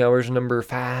Waking Hours number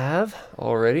 5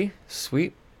 already.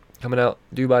 Sweet. Coming out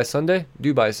due by Sunday,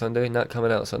 not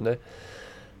coming out Sunday.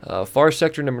 Far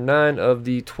Sector number 9 of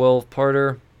the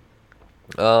 12-parter.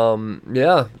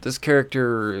 Yeah, this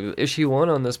character, issue 1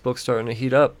 on this book starting to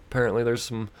heat up. Apparently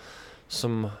there's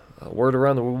some word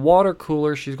around the water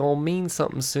cooler. She's going to mean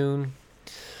something soon.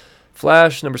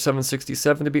 Flash number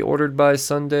 767 to be ordered by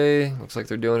Sunday. Looks like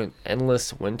they're doing an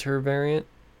Endless Winter variant.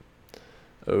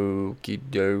 Okie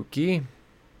dokie.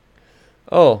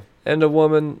 Oh, and a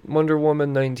Wonder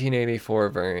Woman 1984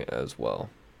 variant as well.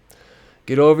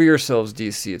 Get over yourselves,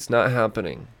 DC. It's not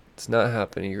happening. It's not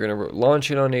happening. You're going to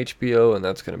launch it on HBO, and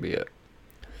that's going to be it.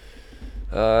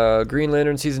 Green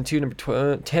Lantern Season 2,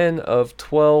 number 10 of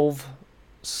 12.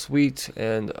 Sweet,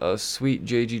 and a sweet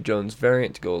J.G. Jones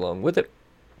variant to go along with it.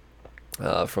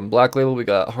 From Black Label, we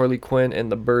got Harley Quinn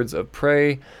and the Birds of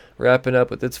Prey wrapping up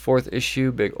with its 4th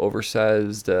issue. Big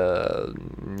oversized,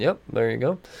 yep, there you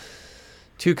go.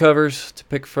 2 covers to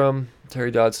pick from.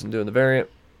 Terry Dodson doing the variant.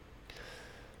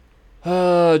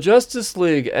 Justice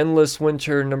League Endless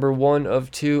Winter number 1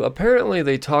 of 2. Apparently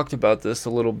they talked about this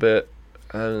a little bit.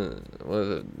 Was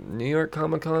it New York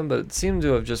Comic Con? But it seemed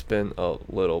to have just been a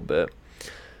little bit.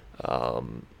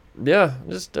 Yeah,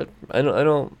 just I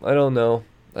don't know,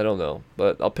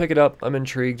 but I'll pick it up. I'm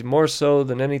intrigued. More so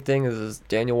than anything is this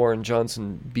Daniel Warren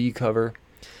Johnson B cover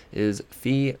is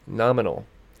phenomenal.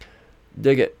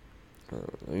 Dig it.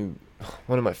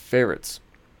 One of my favorites.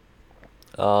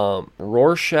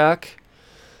 Rorschach,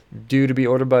 due to be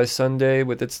ordered by Sunday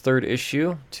with its 3rd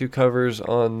issue. 2 covers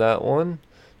on that one.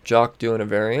 Jock doing a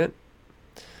variant.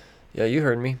 Yeah, you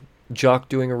heard me. Jock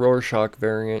doing a Rorschach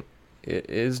variant. It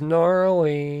is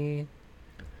gnarly.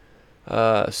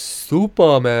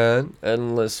 Superman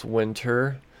Endless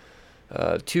Winter.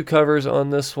 2 covers on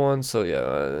this one. So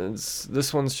yeah,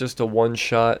 this one's just a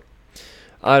one-shot.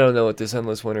 I don't know what this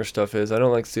Endless Winter stuff is. I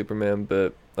don't like Superman,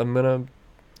 but I'm gonna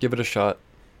give it a shot.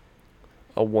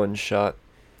 A one-shot.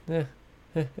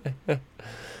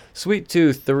 Sweet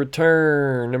Tooth, The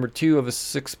Return, number 2 of a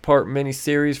 6-part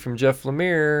miniseries from Jeff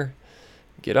Lemire.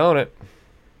 Get on it.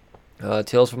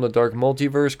 Tales from the Dark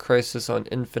Multiverse, Crisis on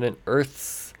Infinite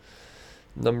Earths,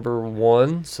 number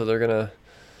 1. So they're gonna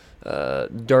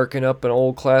darken up an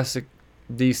old classic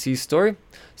DC story.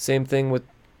 Same thing with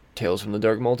Tales from the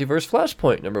Dark Multiverse,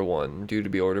 Flashpoint, number 1, due to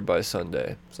be ordered by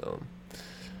Sunday. So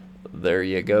there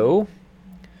you go.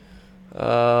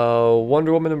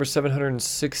 Wonder Woman number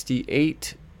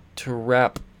 768 to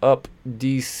wrap up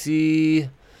DC.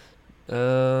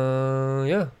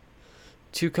 Yeah.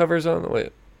 2 covers on.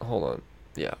 Wait, hold on.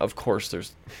 Yeah, of course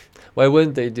there's. Why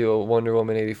wouldn't they do a Wonder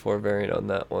Woman 84 variant on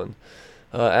that one?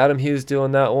 Adam Hughes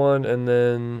doing that one, and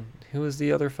then who was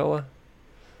the other fella?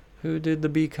 Who did the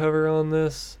B cover on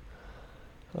this?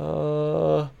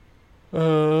 Joshua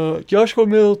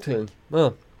Middleton.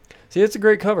 Oh, see, it's a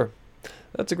great cover.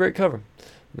 That's a great cover.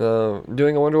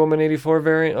 Doing a Wonder Woman 84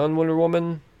 variant on Wonder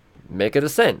Woman, make it a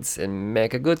sense and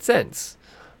make a good sense.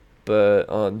 But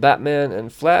on Batman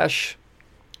and Flash,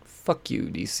 fuck you,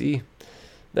 DC.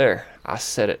 There, I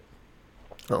said it.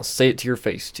 I'll say it to your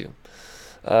face, too.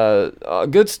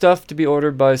 Good stuff to be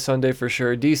ordered by Sunday for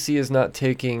sure. DC is not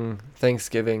taking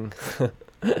Thanksgiving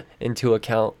into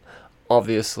account,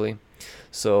 obviously.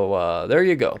 So there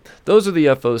you go. Those are the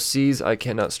FOCs. I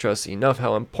cannot stress enough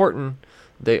how important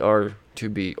they are to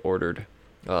be ordered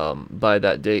by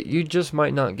that date. You just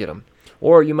might not get them.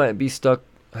 Or you might be stuck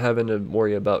having to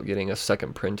worry about getting a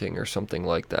second printing or something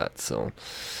like that. So,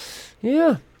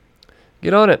 yeah.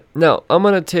 Get on it. Now, I'm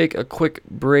going to take a quick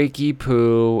breaky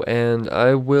poo, and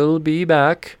I will be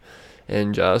back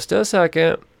in just a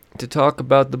second to talk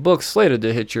about the book slated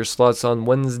to hit your slots on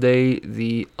Wednesday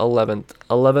the 11th,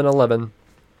 11/11.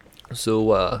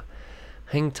 So,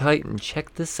 hang tight and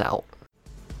check this out.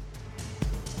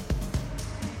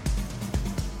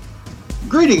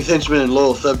 Greetings, henchmen and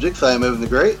loyal subjects. I am Evan the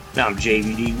Great. And I'm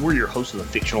JVD. We're your hosts of the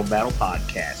Fictional Battle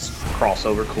Podcast,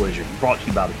 Crossover Collision, brought to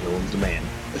you by the Villains Demand.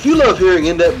 If you love hearing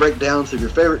in-depth breakdowns of your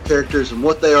favorite characters and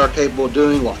what they are capable of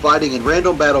doing while fighting in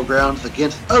random battlegrounds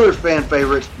against other fan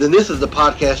favorites, then this is the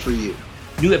podcast for you.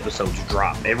 New episodes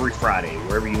drop every Friday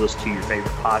wherever you listen to your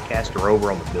favorite podcast or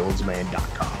over on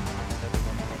thevillainsdemand.com.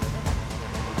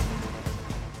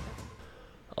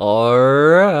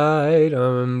 Alright,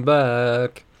 I'm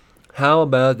back. How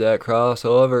about that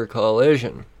crossover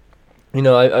collision? You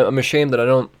know, I'm ashamed that I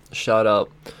don't shout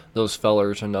out those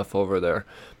fellers enough over there.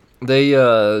 They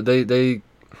know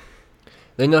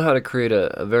how to create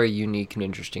a very unique and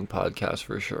interesting podcast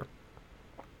for sure.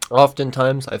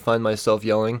 Oftentimes, I find myself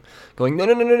yelling, going, no,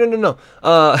 no, no, no, no, no, no.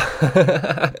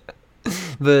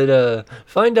 But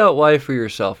find out why for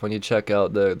yourself when you check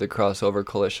out the Crossover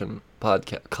Collision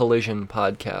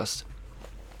podcast.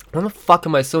 Why the fuck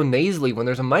am I so nasally when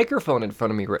there's a microphone in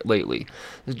front of me lately?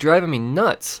 It's driving me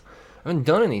nuts. I haven't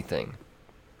done anything.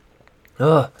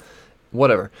 Ugh.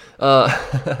 Whatever.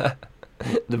 The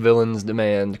Villains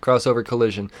Demand. Crossover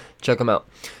Collision. Check them out.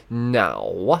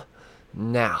 Now,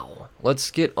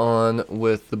 let's get on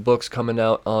with the books coming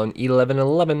out on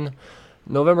 11/11.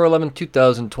 November 11,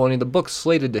 2020. The books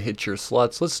slated to hit your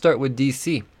slots. Let's start with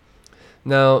DC.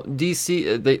 Now,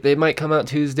 DC, they might come out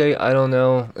Tuesday. I don't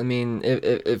know. I mean,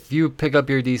 if you pick up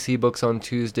your DC books on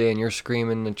Tuesday and you're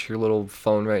screaming at your little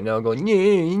phone right now going,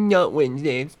 yeah, not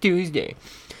Wednesday, it's Tuesday,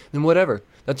 then whatever.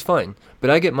 That's fine.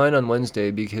 But I get mine on Wednesday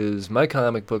because my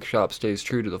comic book shop stays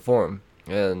true to the form.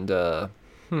 And,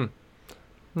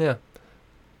 yeah.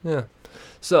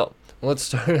 So, let's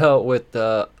start out with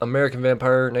American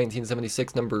Vampire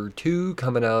 1976 number 2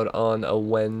 coming out on a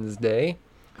Wednesday.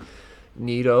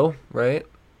 Neato, right?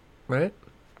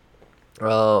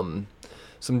 Some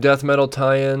death metal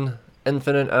tie-in,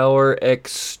 Infinite Hour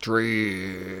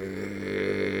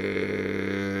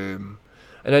Extreme.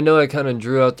 And I know I kind of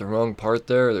drew out the wrong part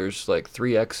there. There's like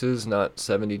 3 X's, not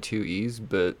 72 E's,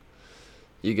 but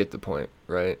you get the point,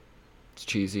 right? It's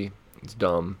cheesy. It's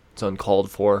dumb. It's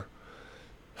uncalled for.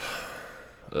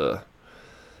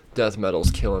 Death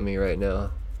metal's killing me right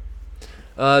now.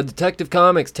 Detective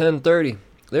Comics 1030.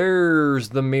 There's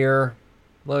the Mirror.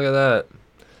 Look at that.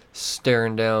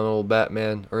 Staring down old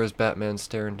Batman. Or is Batman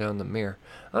staring down the mirror?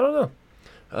 I don't know.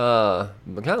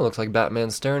 It kind of looks like Batman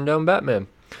staring down Batman.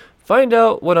 Find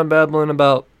out what I'm babbling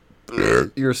about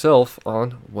yourself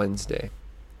on Wednesday.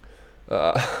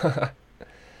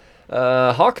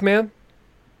 Hawkman,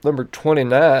 number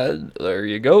 29. There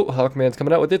you go. Hawkman's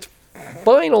coming out with its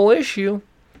final issue.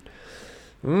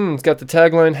 It's got the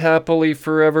tagline "Happily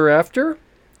Forever After?"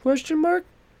 Question mark?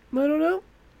 I don't know.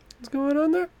 What's going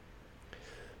on there?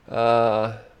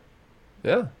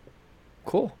 Yeah.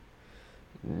 Cool.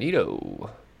 Neato.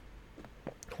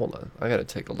 Hold on. I gotta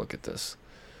take a look at this.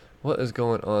 What is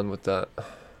going on with that?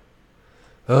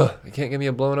 You can't give me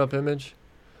a blown up image?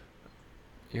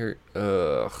 This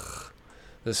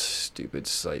stupid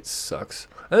site sucks.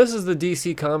 And this is the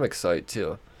DC Comics site,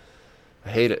 too. I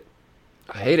hate it.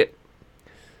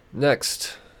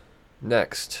 Next.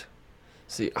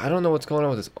 See, I don't know what's going on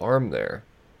with his arm there.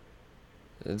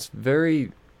 It's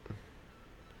very...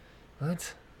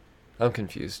 What? I'm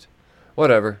confused.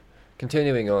 Whatever.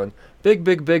 Continuing on. Big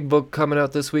book coming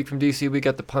out this week from DC. We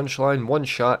got the Punchline one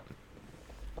shot.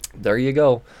 There you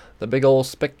go. The big old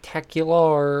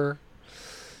spectacular.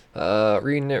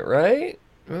 Reading it right?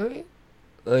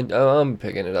 I'm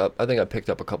picking it up. I think I picked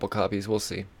up a couple copies. We'll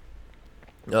see.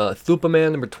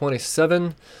 Superman number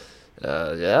 27.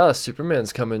 Yeah,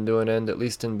 Superman's coming to an end, at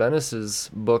least in Bendis's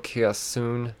book here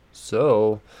soon.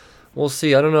 So, we'll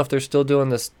see. I don't know if they're still doing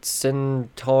this Sinmar?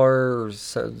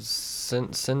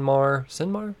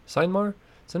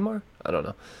 I don't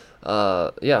know.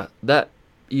 Yeah, that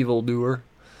evildoer.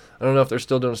 I don't know if they're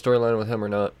still doing a storyline with him or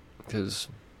not, because,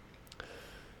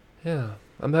 yeah,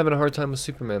 I'm having a hard time with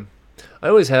Superman. I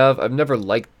always have. I've never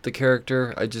liked the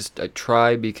character. I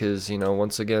try because,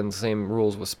 once again, same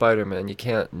rules with Spider-Man. You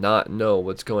can't not know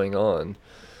what's going on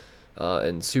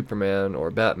in Superman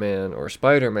or Batman or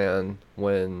Spider-Man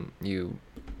when you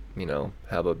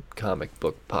have a comic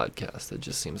book podcast. It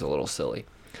just seems a little silly.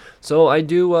 So I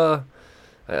do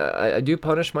I do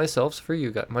punish myself for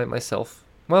you guys. Myself.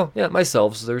 Well, yeah,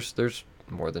 myself. There's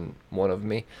more than one of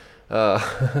me. But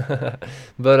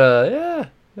yeah,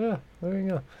 there you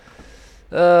go.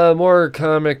 More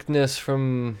comicness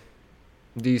from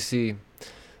DC.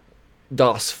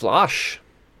 Das Flash.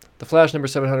 The Flash number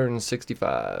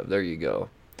 765. There you go.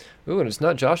 Ooh, and it's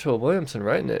not Joshua Williamson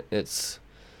writing it. It's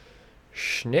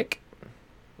Schnick.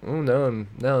 Ooh, now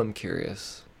I'm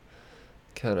curious.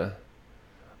 Kinda.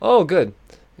 Oh, good.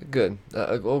 Okay,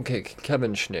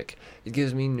 Kevin Schnick. It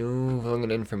gives me no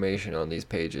fucking information on these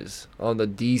pages. On the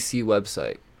DC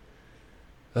website.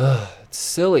 Ugh, it's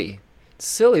silly.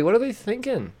 What are they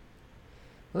thinking?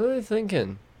 How do they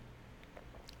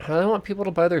want people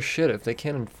to buy their shit if they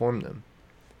can't inform them?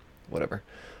 Whatever.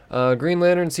 Green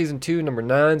Lantern Season 2, number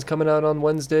 9's coming out on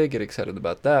Wednesday. Get excited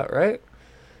about that, right?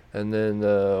 And then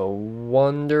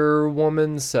Wonder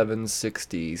Woman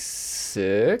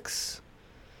 766.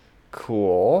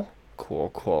 Cool.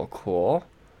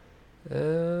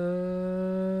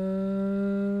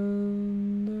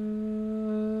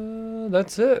 And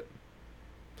that's it.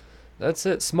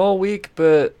 Small week,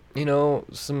 but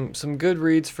some good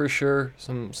reads for sure,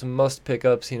 some must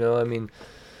pickups. I mean,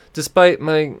 despite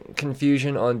my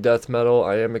confusion on death metal,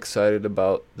 I am excited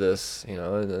about this. I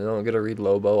don't get to read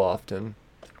Lobo often.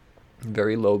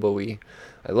 Very Lobo-y.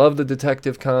 I love the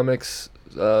Detective Comics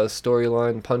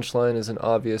storyline. Punchline is an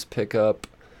obvious pickup.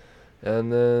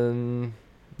 And then,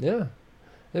 yeah.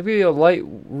 It'd be a light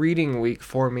reading week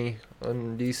for me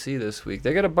on DC this week.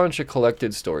 They got a bunch of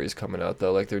collected stories coming out,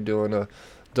 though. Like, they're doing a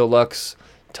deluxe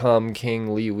Tom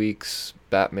King, Lee Weeks,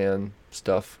 Batman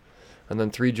stuff. And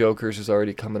then 3 Jokers is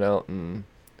already coming out in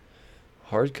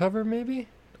hardcover, maybe?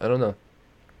 I don't know.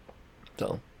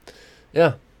 So,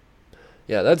 yeah.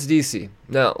 Yeah, that's DC.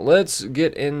 Now, let's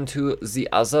get into the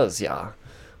Azazia.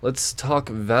 Let's talk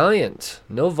Valiant.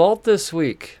 No Vault this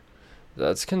week.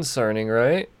 That's concerning,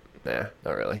 right? Nah,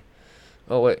 not really.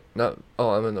 Oh, wait.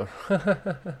 I'm in the...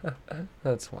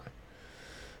 That's why.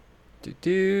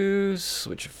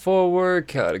 Switch it forward.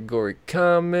 Category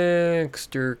comics.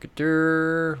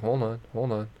 Hold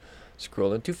on.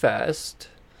 Scrolling too fast.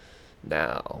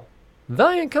 Now,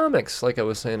 Valiant Comics, like I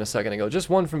was saying a second ago. Just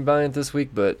one from Valiant this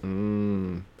week, but...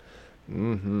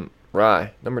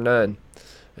 Rye, number 9.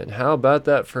 And how about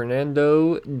that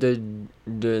Fernando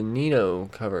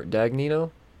Dagnino cover? Dagnino?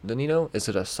 Is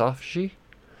it a soft G?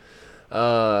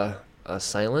 A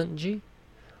silent G?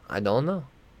 I don't know.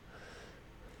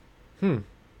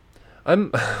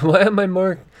 Why am I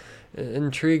more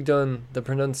intrigued on the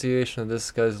pronunciation of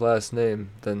this guy's last name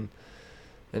than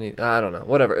any? I don't know.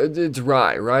 Whatever. It's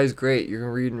Rye. Rye's great.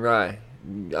 You're reading Rye.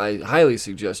 I highly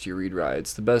suggest you read Rye.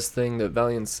 It's the best thing that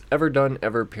Valiant's ever done,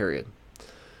 ever, period.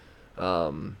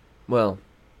 Well,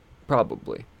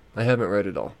 probably. I haven't read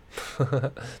it all.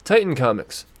 Titan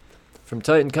Comics. From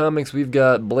Titan Comics, we've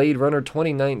got Blade Runner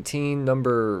 2019,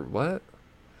 number, what?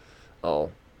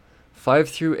 5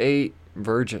 through 8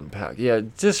 Virgin Pack. Yeah,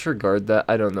 disregard that.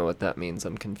 I don't know what that means.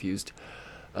 I'm confused.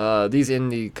 These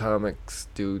indie comics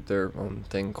do their own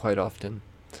thing quite often.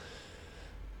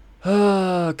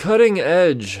 Cutting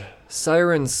Edge,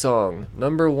 Siren Song,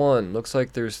 number 1. Looks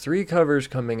like there's 3 covers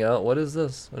coming out. What is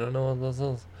this? I don't know what this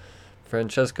is.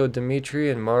 Francesco Dimitri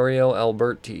and Mario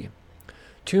Alberti.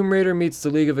 Tomb Raider meets the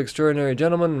League of Extraordinary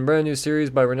Gentlemen, a brand new series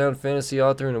by renowned fantasy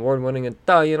author and award-winning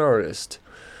Italian artist.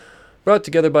 Brought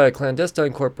together by a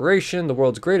clandestine corporation, the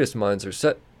world's greatest minds are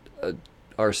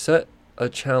set a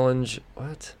challenge.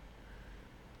 What?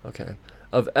 Okay.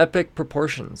 Of epic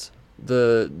proportions.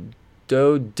 The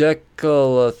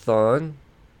Dodecalathon.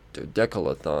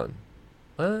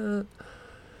 What?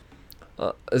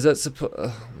 Is that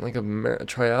like a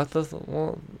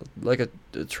triathlon? Like a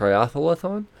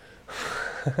triathlon?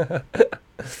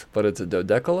 But it's a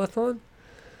dodecalathon?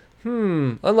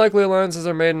 Unlikely alliances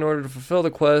are made in order to fulfill the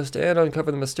quest and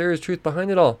uncover the mysterious truth behind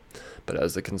it all. But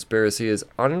as the conspiracy is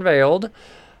unveiled,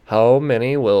 how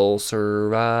many will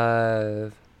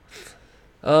survive?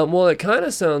 Well, it kind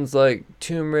of sounds like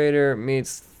Tomb Raider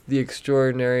meets the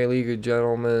Extraordinary League of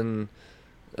Gentlemen,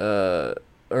 or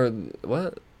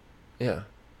what? Yeah.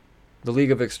 The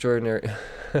League of Extraordinary...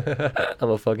 I'm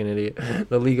a fucking idiot.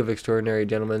 The League of Extraordinary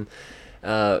Gentlemen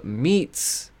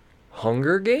meets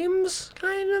Hunger Games?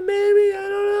 Kind of, maybe?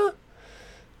 I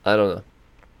don't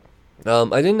know.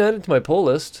 I didn't add it to my pull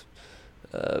list,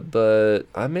 but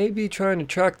I may be trying to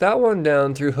track that one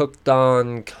down through Hooked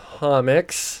on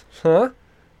Comics. Huh?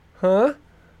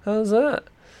 How's that?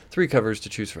 3 covers to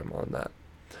choose from on that.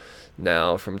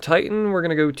 Now, from Titan, we're going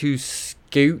to go to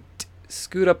Scout.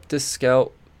 Scoot up to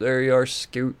Scout. There you are,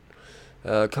 Scout.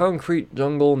 Concrete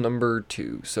Jungle number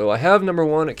 2. So I have number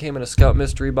 1. It came in a Scout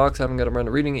mystery box. I haven't got around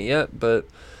to reading it yet, but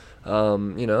for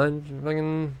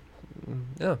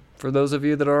those of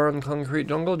you that are on Concrete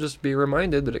Jungle, just be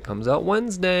reminded that it comes out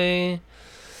Wednesday.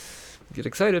 Get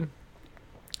excited.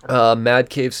 Mad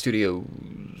Cave Studios.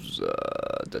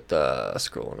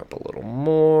 Scrolling up a little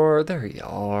more. There you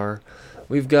are.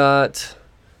 We've got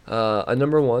a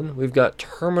number 1. We've got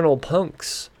Terminal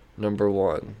Punks number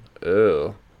 1.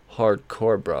 Ew.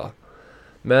 Hardcore, bra.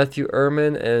 Matthew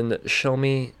Ehrman and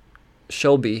Shelby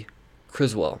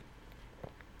Criswell.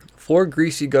 4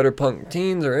 greasy gutter punk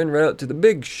teens are en route to the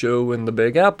big show in the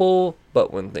Big Apple,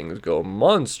 but when things go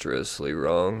monstrously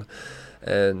wrong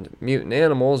and mutant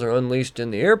animals are unleashed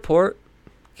in the airport,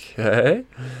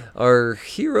 our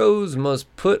heroes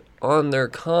must put on their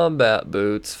combat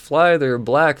boots, fly their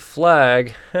black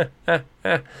flag,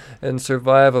 and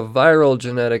survive a viral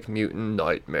genetic mutant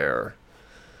nightmare.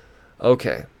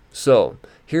 Okay, so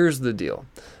here's the deal.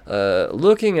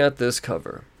 Looking at this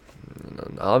cover,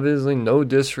 obviously no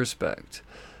disrespect,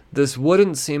 this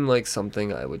wouldn't seem like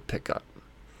something I would pick up.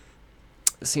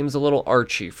 It seems a little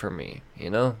Archie for me,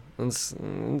 It's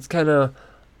kind of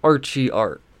Archie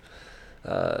art.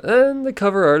 And the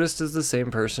cover artist is the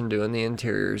same person doing the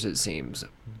interiors, it seems.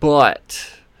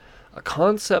 But a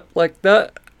concept like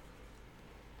that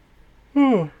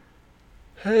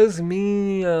has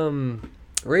me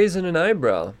raising an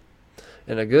eyebrow.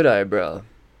 And a good eyebrow.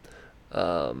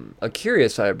 A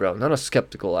curious eyebrow, not a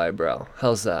skeptical eyebrow.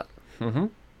 How's that? Mm-hmm.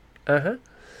 Uh-huh.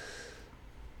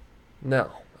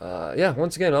 Now,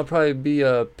 once again, I'll probably be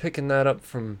picking that up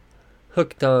from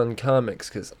Hooked on Comics,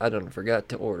 because I done forgot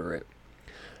to order it.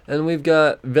 And we've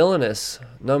got Villainous,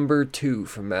 number 2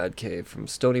 from Mad Cave, from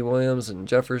Stoney Williams and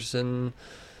Jefferson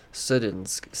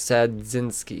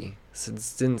Sadzinski.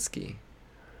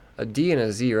 A D and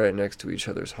a Z right next to each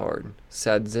other is hard.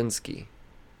 Sadzinski.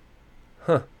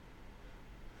 Huh.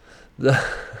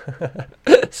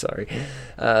 Sorry.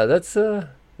 That's, there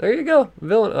you go.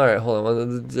 Villain. Alright, hold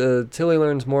on. Tilly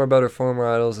learns more about her former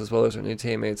idols as well as her new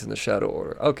teammates in the Shadow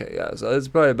Order. Okay, yeah, so it's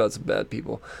probably about some bad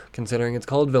people, considering it's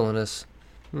called Villainous.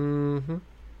 I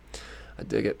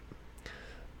dig it.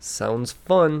 Sounds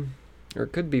fun. Or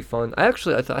it could be fun. I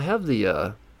have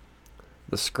the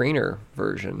screener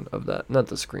version of that. Not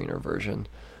the screener version.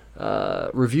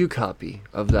 Review copy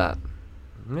of that.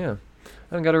 Yeah.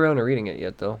 I haven't got around to reading it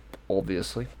yet, though.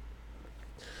 Obviously.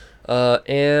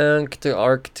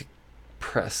 Antarctic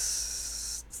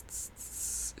Press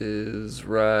is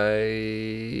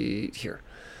right here.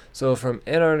 So from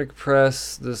Antarctic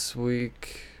Press this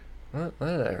week... Why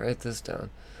did I write this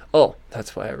down? Oh,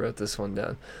 that's why I wrote this one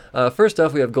down. First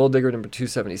off, we have Gold Digger number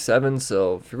 277.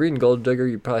 So if you're reading Gold Digger,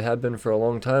 you probably have been for a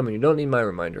long time, and you don't need my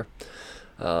reminder.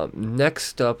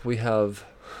 Next up, we have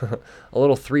a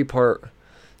little 3-part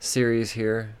series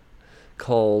here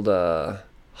called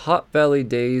Hot Valley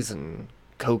Days and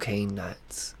Cocaine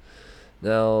Nights.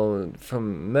 Now,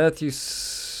 from Matthew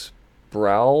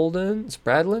Spradlin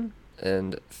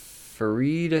and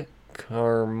Fareed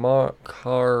Karami.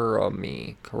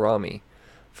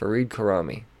 Fareed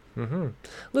Karami.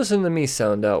 Listen to me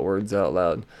sound out words out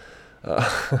loud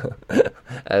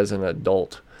as an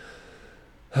adult.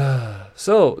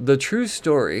 So, the true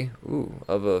story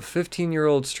of a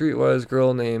 15-year-old streetwise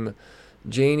girl named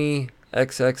Janie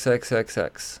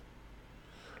XXXXX.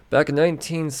 Back in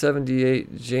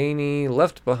 1978, Janie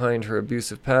left behind her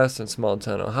abusive past in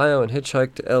small-town Ohio and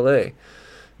hitchhiked to L.A.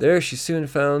 There, she soon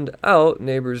found out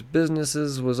neighbors'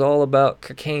 businesses was all about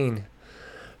cocaine.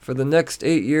 For the next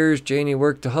 8 years, Janie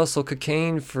worked to hustle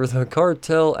cocaine for the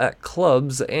cartel at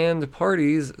clubs and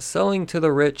parties, selling to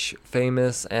the rich,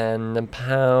 famous, and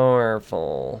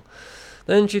powerful.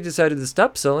 Then she decided to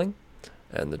stop selling,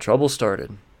 and the trouble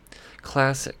started.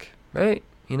 Classic, right?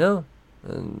 You know?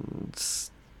 And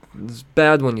it's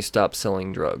bad when you stop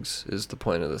selling drugs, is the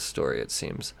point of this story, it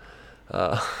seems.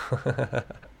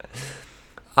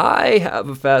 I have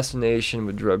a fascination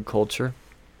with drug culture.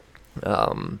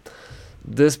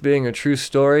 This being a true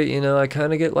story, you know, I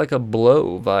kind of get like a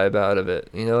Blow vibe out of it.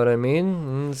 You know what I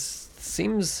mean? It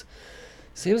seems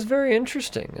very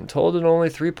interesting. And told in only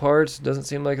 3 parts. Doesn't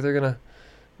seem like they're going to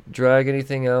drag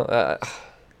anything out.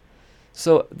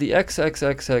 So the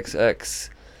XXXXX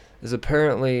is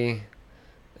apparently,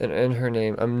 in her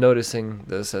name, I'm noticing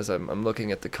this as I'm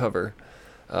looking at the cover.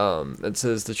 It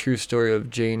says the true story of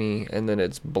Janie, and then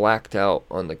it's blacked out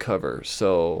on the cover.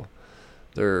 So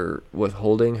they're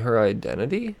withholding her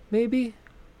identity, maybe?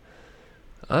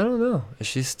 I don't know. Is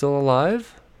she still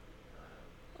alive?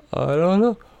 I don't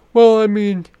know. Well, I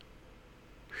mean,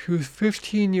 she was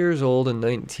 15 years old in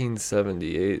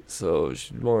 1978, so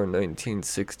she's born in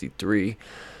 1963.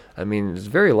 I mean, it's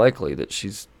very likely that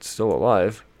she's still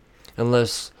alive,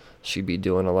 unless she'd be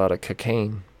doing a lot of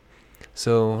cocaine.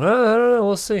 So, I don't know.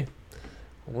 We'll see.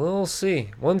 We'll see.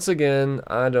 Once again,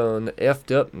 I done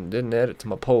effed up and didn't add it to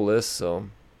my poll list, so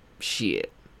shit.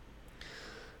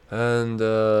 And,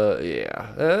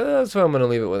 that's why I'm going to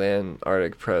leave it with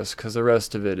Antarctic Press, because the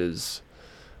rest of it is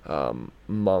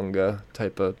manga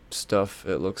type of stuff,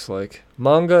 it looks like.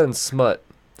 Manga and smut.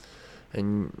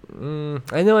 And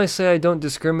I know I say I don't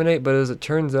discriminate, but as it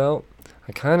turns out,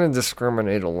 I kind of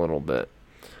discriminate a little bit.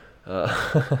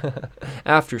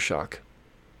 Aftershock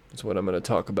is what I'm going to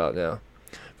talk about now.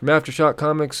 From Aftershock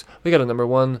Comics, we got a number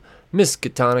 1,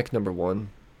 Miskatonic number 1.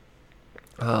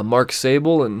 Mark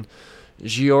Sable and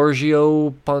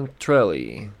Giorgio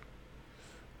Pontrelli.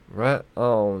 Right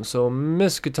on. So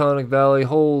Miskatonic Valley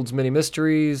holds many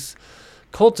mysteries.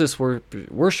 Cultists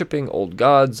worshipping old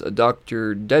gods, a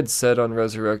doctor dead set on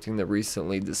resurrecting the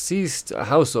recently deceased, a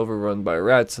house overrun by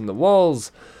rats in the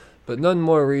walls, but none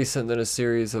more recent than a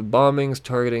series of bombings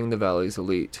targeting the valley's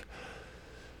elite.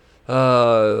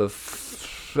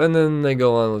 And then they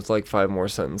go on with like 5 more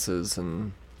sentences,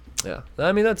 and yeah,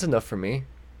 I mean, that's enough for me.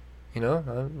 You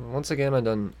know, once again, I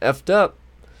done effed up.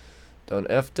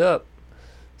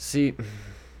 See,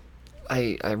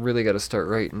 I really got to start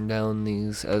writing down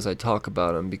these as I talk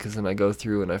about them, because then I go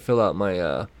through and I fill out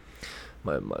my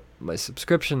my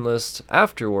subscription list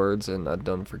afterwards, and I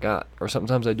done forgot. Or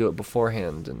sometimes I do it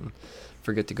beforehand and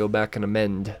forget to go back and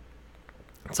amend.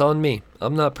 It's on me.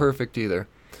 I'm not perfect either.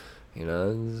 You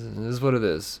know, this is what it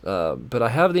is. But I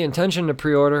have the intention to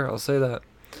pre-order. I'll say that.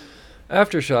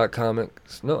 Aftershock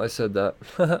Comics. No, I said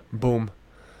that. Boom.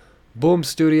 Boom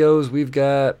Studios. We've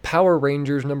got Power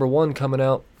Rangers #1 coming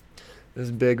out. This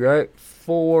is big, right?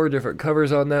 4 different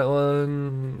covers on that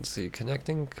one. Let's see,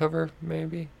 connecting cover,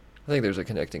 maybe? I think there's a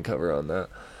connecting cover on that.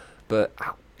 But,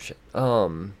 ow, shit.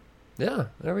 Yeah,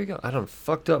 there we go. I done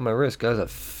fucked up my wrist, guys.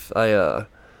 I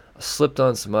slipped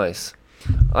on some ice.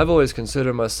 I've always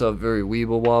considered myself very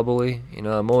weeble wobbly. You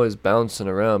know, I'm always bouncing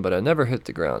around, but I never hit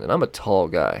the ground. And I'm a tall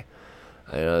guy.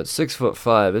 You know, at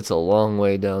 6'5", it's a long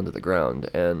way down to the ground.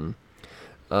 And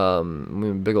we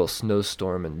had a big old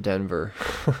snowstorm in Denver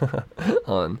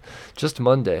on just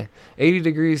Monday. 80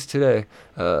 degrees today.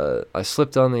 I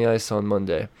slipped on the ice on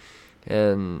Monday.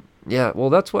 And yeah, well,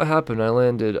 that's what happened. I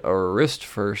landed a wrist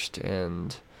first,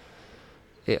 and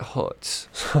it hurts.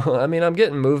 I mean, I'm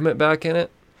getting movement back in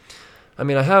it. I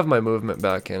mean, I have my movement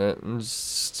back in it, and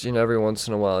just, you know, every once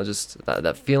in a while, just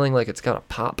that feeling like it's gotta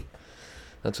pop.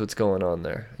 That's what's going on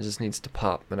there. It just needs to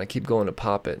pop, and I keep going to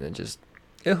pop it, and it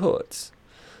hurts.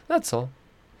 That's all.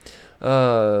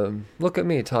 Look at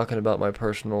me talking about my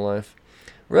personal life.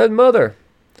 Red Mother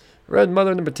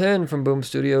 #10 from Boom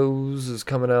Studios is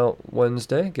coming out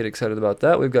Wednesday. Get excited about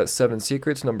that. We've got 7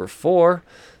 Secrets #4.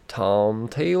 Tom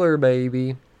Taylor,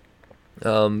 baby.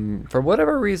 For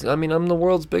whatever reason, I mean, I'm the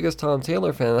world's biggest Tom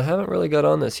Taylor fan. I haven't really got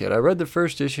on this yet. I read the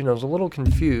first issue and I was a little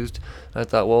confused. I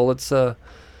thought, well, let's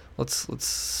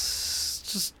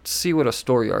just see what a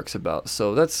story arc's about.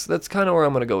 So that's kind of where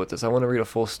I'm gonna go with this. I want to read a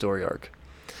full story arc.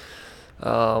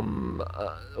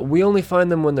 We Only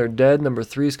Find Them When They're Dead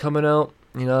 #3 is coming out.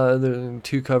 You know, there are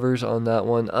 2 covers on that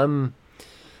one.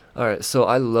 Alright, so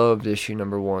I loved issue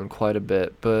 #1 quite a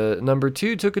bit, but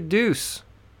 #2 took a deuce.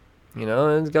 You know,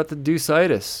 and it's got the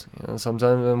deucitis. You know,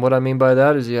 sometimes, and what I mean by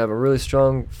that is you have a really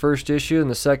strong first issue, and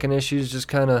the second issue is just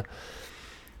kind of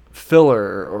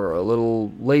filler or a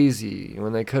little lazy,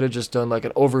 when they could have just done like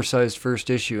an oversized first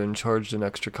issue and charged an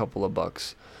extra couple of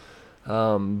bucks.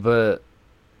 But,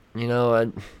 you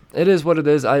know, it is what it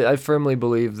is. I firmly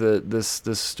believe that this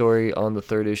story on the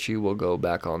 3rd issue will go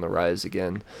back on the rise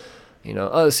again. You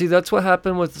know, see, that's what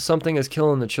happened with Something Is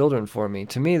Killing the Children for me.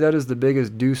 To me, that is the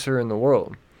biggest deucer in the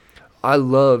world. I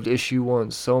loved issue 1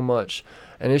 so much,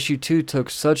 and issue 2 took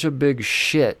such a big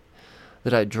shit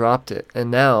that I dropped it,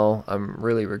 and now I'm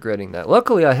really regretting that.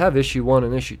 Luckily, I have issue 1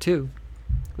 and issue 2.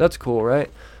 That's cool, right?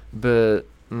 But,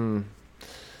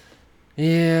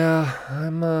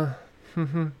 yeah,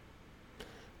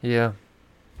 yeah.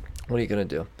 What are you gonna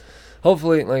do?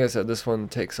 Hopefully, like I said, this one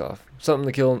takes off.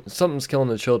 Something's Killing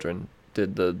the Children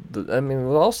did I mean,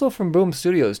 also from Boom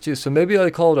Studios too. So maybe I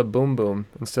call it a Boom Boom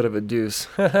instead of a Deuce.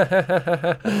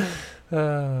 I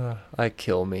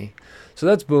kill me. So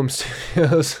that's Boom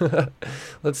Studios.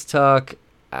 Let's talk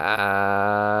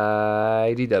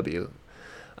IDW.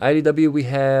 IDW, we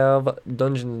have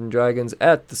Dungeons and Dragons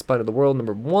at the Spine of the World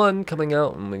 #1 coming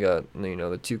out, and we got, you know,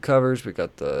 the 2 covers. We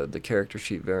got the character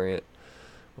sheet variant.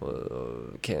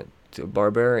 Barbarian.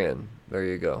 There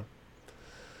you go.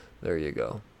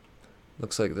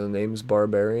 Looks like the name's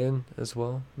Barbarian as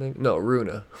well. Maybe no,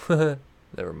 Runa.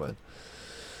 Never mind.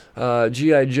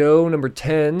 G.I. Joe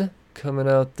 #10 coming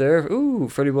out there. Ooh,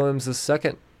 Freddie Williams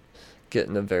II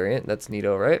getting a variant. That's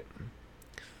neato, right?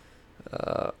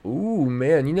 Ooh,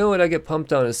 man, you know what I get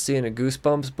pumped on is seeing a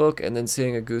Goosebumps book and then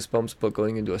seeing a Goosebumps book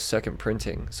going into a second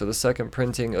printing. So the second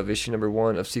printing of issue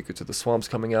 #1 of Secrets of the Swamps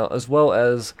coming out, as well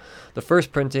as the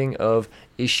first printing of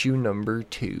issue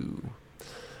 #2.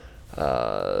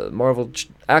 Marvel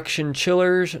Action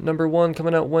Chillers #1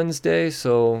 coming out Wednesday,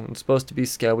 so it's supposed to be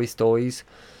Scary Stories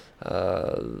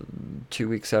 2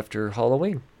 weeks after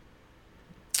Halloween.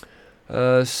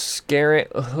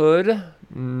 Scarlet Hood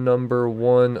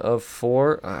 #1 of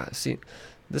 4. See,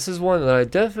 this is one that I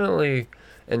definitely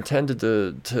intended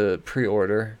to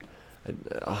pre-order.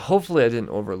 Hopefully I didn't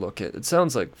overlook it. It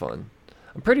sounds like fun.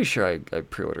 I'm pretty sure I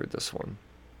pre-ordered this one.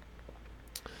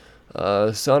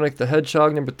 Sonic the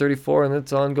Hedgehog #34 and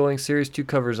its ongoing series, 2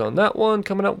 covers on that one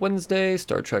coming out Wednesday.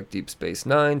 Star Trek Deep Space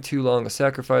Nine, Too Long a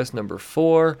Sacrifice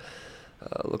 #4.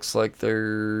 Looks like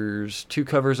there's 2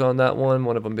 covers on that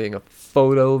one of them being a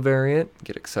photo variant.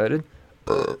 Get excited.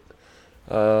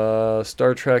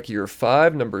 Star Trek Year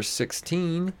 5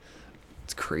 #16.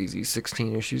 It's crazy.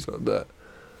 16 issues on that.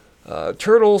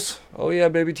 Turtles. Oh, yeah,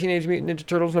 baby. Teenage Mutant Ninja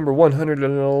Turtles number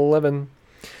 111.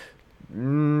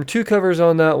 2 covers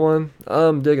on that one.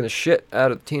 I'm digging the shit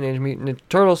out of Teenage Mutant Ninja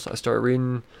Turtles. I started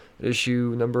reading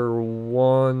issue number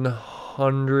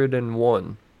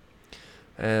 101.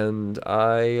 And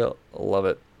I love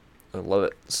it. I love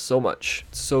it so much.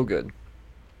 It's so good.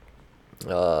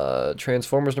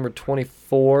 Transformers number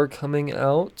 24 coming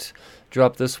out.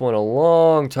 Dropped this one a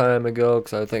long time ago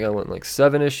because I think I went like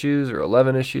 7 issues or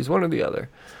 11 issues, one or the other.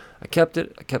 I kept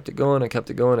it going,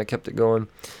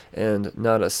 and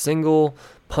not a single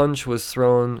punch was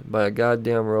thrown by a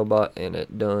goddamn robot, and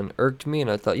it done irked me, and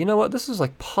I thought, you know what, this is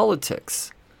like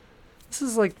politics. This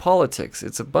is like politics.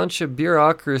 It's a bunch of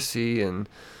bureaucracy and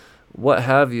what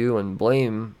have you, and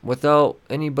blame without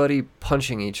anybody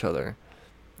punching each other.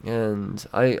 And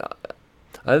I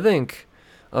think,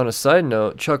 on a side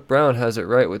note, Chuck Brown has it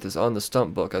right with his On the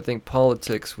Stump book. I think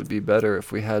politics would be better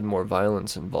if we had more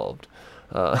violence involved.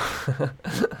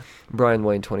 Brian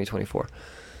Wayne, 2024.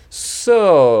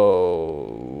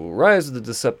 So, Rise of the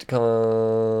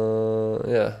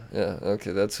Decepticon. Yeah,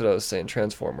 okay, that's what I was saying.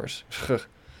 Transformers.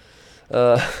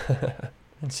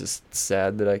 It's just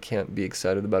sad that I can't be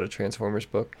excited about a Transformers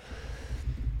book.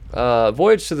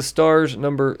 Voyage to the Stars,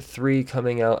 number 3,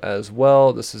 coming out as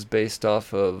well. This is based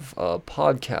off of a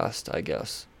podcast, I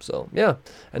guess. So, yeah.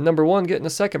 And number 1, getting a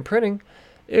second printing.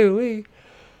 Ew-wee.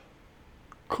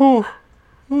 Cool.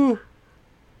 Ooh.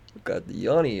 Got the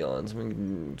yawny yawns.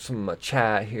 Some of my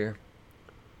chat here.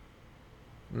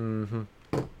 So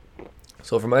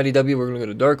from IDW, we're going to go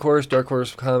to Dark Horse. Dark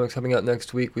Horse Comics coming out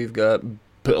next week. We've got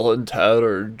Bill and Ted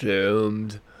Are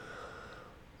Doomed.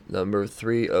 Number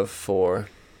 3 of 4.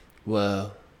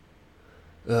 Wow.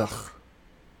 Ugh.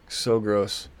 So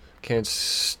gross. Can't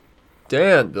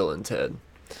stand Bill and Ted.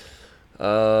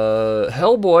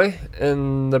 Hellboy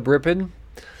and the Bripid.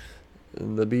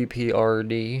 The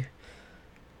BPRD.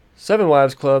 7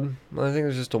 Wives Club. I think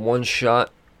it's just a one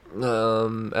shot.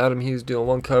 Adam Hughes doing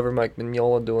one cover. Mike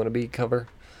Mignola doing a B cover.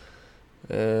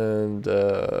 And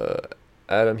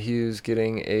Adam Hughes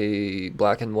getting a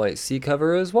black and white C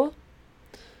cover as well.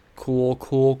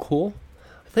 Cool.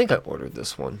 I think I ordered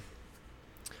this one.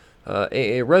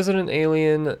 A Resident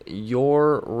Alien,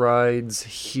 Your Rides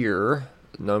Here,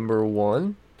 number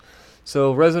 1.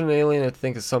 So Resident Alien, I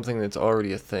think, is something that's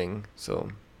already a thing.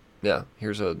 So, yeah,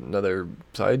 here's another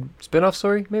side spin-off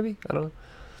story, maybe? I don't know.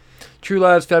 True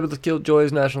Lives, Fabulous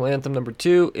Killjoys, National Anthem, number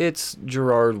 2. It's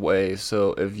Gerard Way.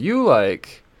 So if you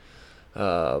like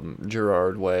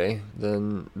Gerard Way,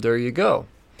 then there you go.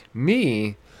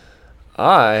 Me,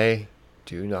 I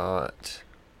do not.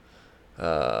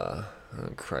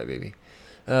 Crybaby.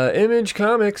 Image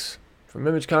Comics. From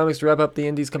Image Comics to wrap up the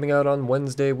indies coming out on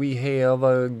Wednesday, we have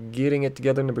Getting It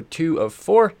Together, number 2 of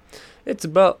 4. It's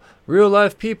about real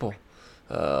life people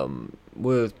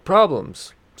with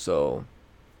problems. So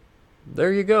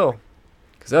there you go.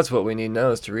 Because that's what we need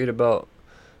now, is to read about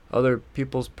other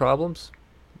people's problems.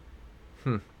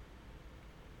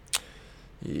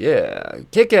 Yeah.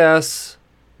 Kick-Ass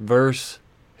vs.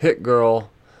 Hit Girl,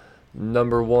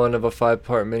 number 1 of a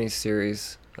 5-part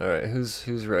miniseries. Alright, who's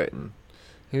writing?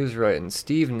 Who's writing?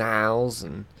 Steve Niles,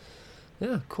 and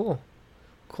yeah, cool.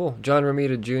 John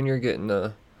Romita Jr. getting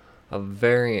a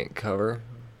variant cover.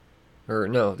 Or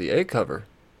no, the A cover.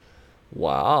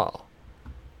 Wow.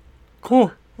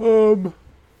 Cool. I was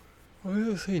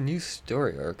gonna say new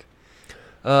story arc.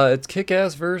 It's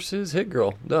Kick-Ass versus Hit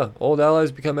Girl. Duh. Old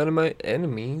allies become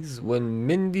enemies when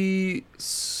Mindy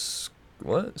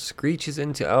screeches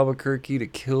into Albuquerque to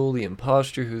kill the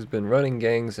imposter who's been running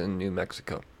gangs in New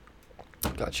Mexico.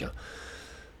 Gotcha.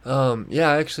 Yeah,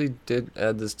 I actually did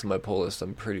add this to my pull list,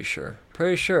 I'm pretty sure.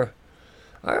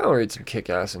 I'll read some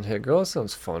Kick-Ass and Hit Girl. That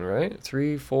sounds fun, right?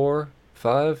 3, 4,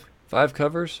 5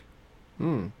 covers?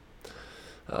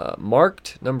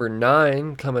 Marked, number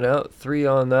 9, coming out. 3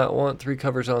 on that one. 3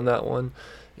 covers on that one.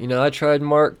 You know, I tried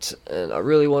Marked, and I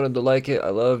really wanted to like it. I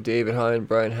love David Hine,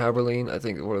 Brian Haberlin. I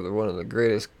think one of the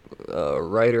greatest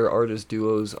writer-artist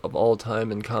duos of all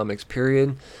time in comics,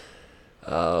 period.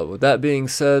 With that being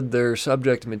said, their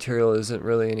subject material isn't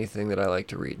really anything that I like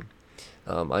to read.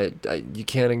 You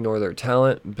can't ignore their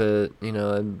talent, but, you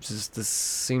know, this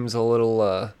seems a little,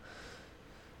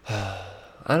 I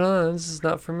don't know, this is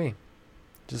not for me.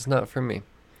 Just not for me.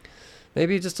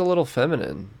 Maybe just a little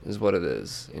feminine is what it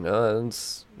is, you know, and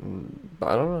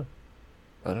I don't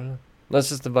know. That's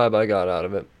just the vibe I got out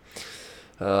of it.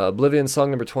 Oblivion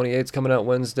Song number 28 is coming out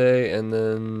Wednesday, and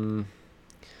then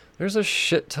there's a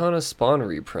shit ton of Spawn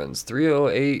reprints.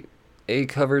 308 A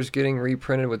cover's getting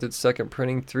reprinted with its second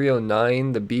printing.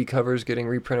 309, the B cover's getting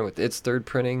reprinted with its third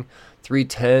printing.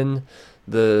 310,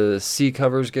 the C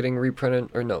cover's getting reprinted,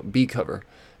 or no, B cover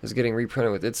is getting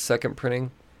reprinted with its second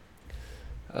printing.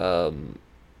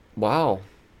 Wow.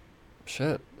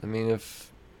 Shit. I mean,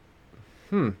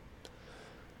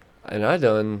 and I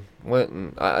done went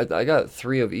and I got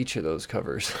 3 of each of those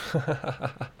covers.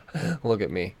 Look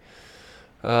at me.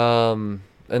 And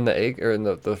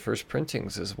the first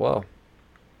printings as well.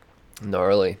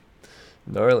 Gnarly.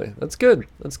 That's good.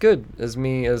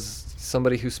 As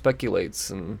somebody who speculates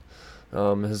and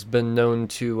has been known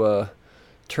to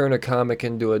turn a comic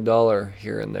into $1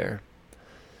 here and there.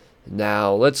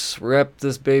 Now let's wrap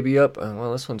this baby up.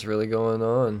 Well, this one's really going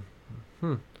on.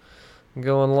 I'm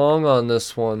going long on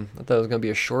this one. I thought it was going to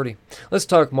be a shorty. Let's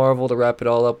talk Marvel to wrap it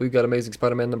all up. We've got Amazing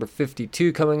Spider-Man number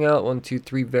 52 coming out. 1, 2,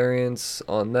 3 variants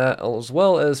on that, as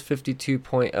well as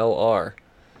 52.LR.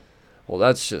 Well,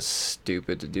 that's just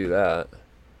stupid to do that.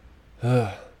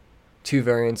 2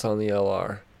 variants on the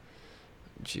LR.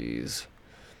 Jeez.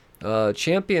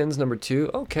 Champions number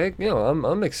 2. Okay,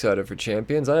 I'm excited for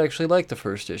Champions. I actually like the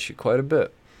first issue quite a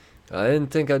bit. I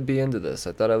didn't think I'd be into this.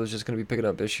 I thought I was just going to be picking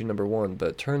up issue number 1, but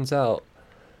it turns out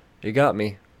you got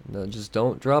me. No, just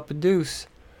don't drop a deuce.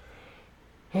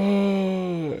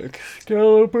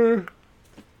 Excalibur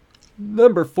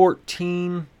number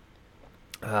 14.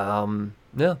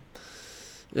 Yeah,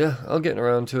 I'll get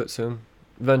around to it soon.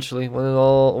 Eventually,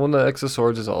 when the X of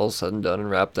Swords is all said and done and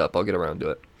wrapped up, I'll get around to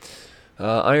it.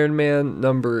 Iron Man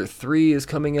number 3 is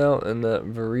coming out, and that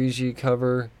Verigi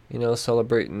cover,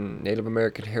 celebrating Native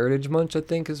American Heritage Month, I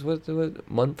think is what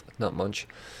month, not munch.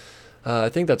 I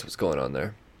think that's what's going on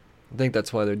there. I think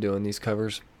that's why they're doing these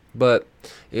covers. But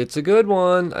it's a good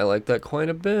one. I like that quite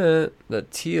a bit.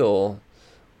 That teal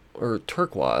or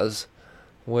turquoise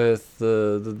with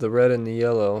the red and the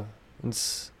yellow.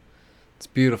 It's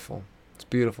beautiful. It's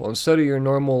beautiful. Instead of your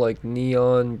normal like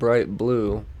neon bright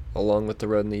blue along with the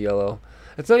red and the yellow,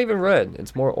 it's not even red.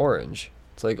 It's more orange.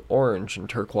 It's like orange and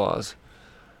turquoise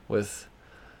with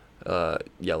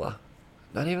yellow.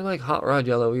 Not even like hot rod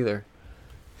yellow either.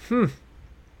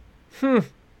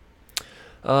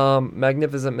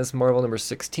 Magnificent Miss Marvel number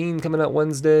 16 coming out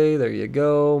Wednesday. There you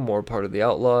go. More part of the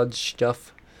Outlawed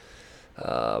stuff.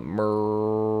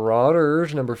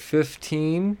 Marauders number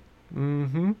 15.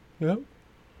 Yep.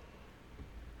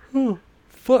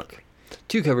 Fuck.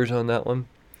 2 covers on that one.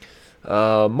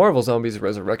 Marvel Zombies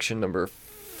Resurrection number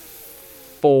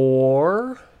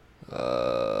 4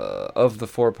 of the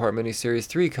 4-part miniseries.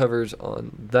 3 covers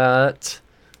on that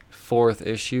 4th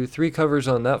issue. 3 covers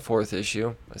on that 4th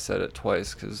issue. I said it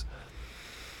twice because.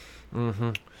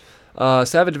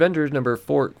 Savage Avengers number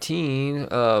 14.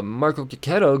 Marco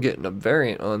Cicchetto getting a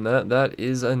variant on that. That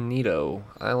is a neato.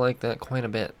 I like that quite a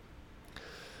bit.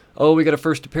 Oh, we got a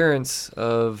first appearance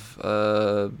of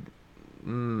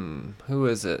who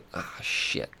is it?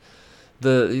 Shit.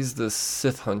 He's the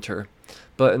Sith Hunter.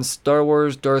 But in Star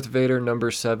Wars Darth Vader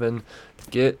number 7,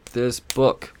 get this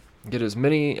book. Get as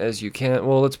many as you can.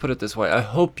 Well, let's put it this way. I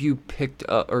hope you picked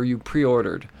up or you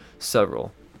pre-ordered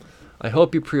several.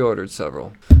 Don't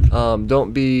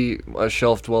be a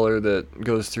shelf dweller that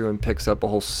goes through and picks up a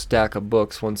whole stack of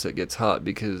books once it gets hot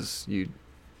because you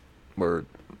were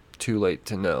too late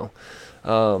to know.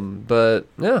 But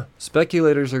yeah,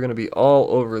 speculators are going to be all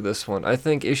over this one. I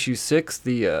think issue 6,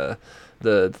 the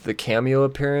cameo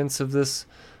appearance of this.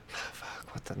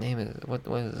 What the name is? What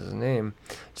is his name?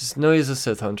 Just know he's a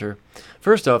Sith Hunter.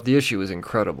 First off, the issue is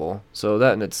incredible, so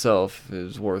that in itself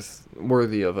is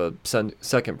worthy of a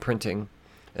second printing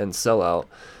and sellout.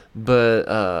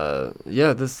 But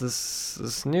yeah,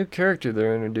 this new character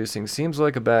they're introducing seems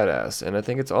like a badass, and I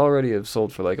think it's already have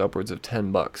sold for like upwards of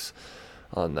 $10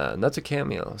 on that, and that's a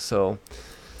cameo. So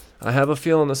I have a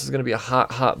feeling this is going to be a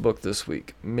hot book this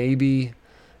week. Maybe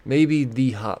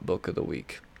the hot book of the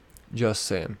week. Just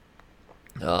saying.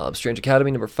 Strange Academy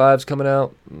number 5 is coming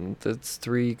out. That's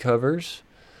 3 covers.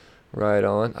 Right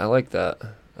on. I like that.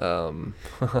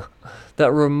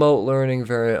 That remote learning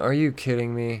variant. Are you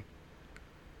kidding me?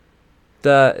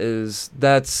 That's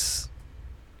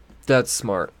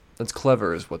smart. That's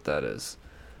clever is what that is.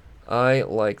 I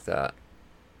like that.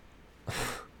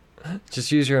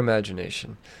 Just use your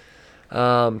imagination.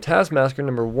 Taskmaster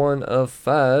number 1 of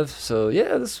 5. So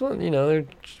yeah, this one, they're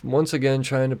once again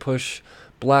trying to push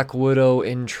Black Widow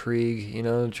intrigue,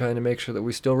 trying to make sure that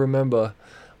we still remember.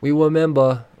 We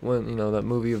remember when, that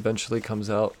movie eventually comes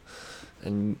out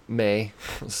in May,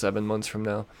 7 months from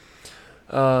now.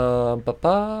 Let's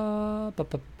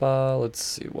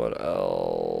see what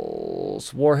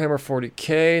else. Warhammer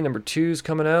 40k number 2 is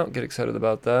coming out. Get excited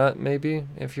about that, maybe,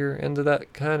 if you're into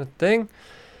that kind of thing.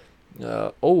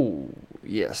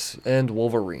 Yes, and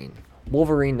Wolverine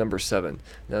number 7.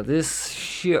 Now this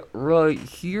shit right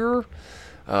here,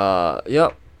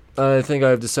 yep, I think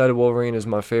I've decided Wolverine is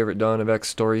my favorite Dawn of X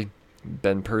story.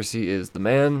 Ben Percy is the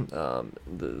man.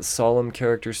 The Solemn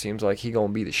character seems like he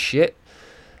gonna be the shit.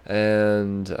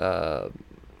 And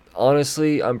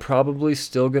honestly, I'm probably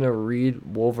still gonna read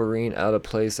Wolverine out of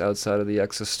place outside of the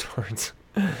X's stories,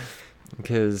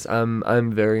 because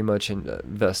I'm very much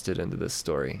invested into this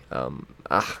story.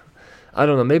 I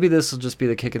don't know. Maybe this will just be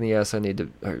the kick in the ass I need to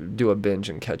do a binge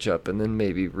and catch up, and then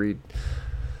maybe read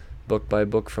book by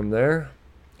book from there.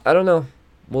 I don't know.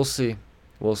 We'll see.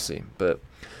 But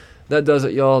that does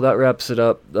it, y'all. That wraps it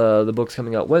up. The book's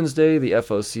coming out Wednesday. The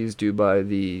FOC is due by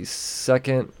the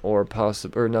 2nd, or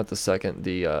not the 2nd,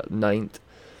 the 9th.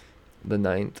 The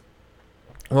 9th.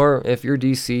 Or if you're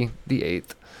DC, the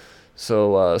 8th.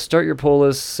 So start your pull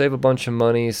list, save a bunch of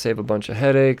money, save a bunch of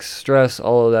headaches, stress,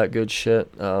 all of that good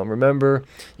shit. Remember,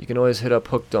 you can always hit up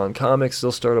Hooked on Comics.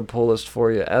 They'll start a pull list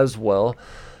for you as well.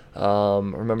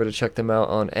 Remember to check them out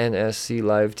on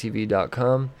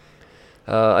nsclivetv.com.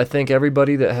 I thank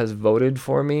everybody that has voted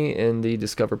for me in the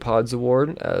Discover Pods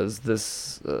Award. As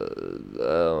this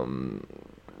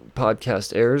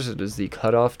podcast airs, it is the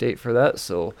cutoff date for that,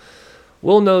 so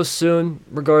we'll know soon.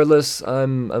 Regardless,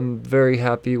 I'm very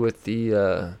happy with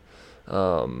the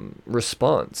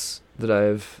response that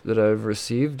I've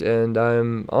received, and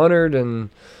I'm honored and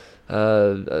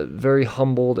very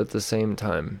humbled at the same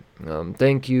time.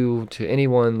 Thank you to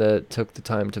anyone that took the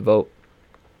time to vote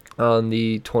on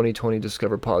the 2020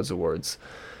 Discover Pods Awards.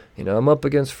 You know, I'm up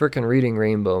against frickin' Reading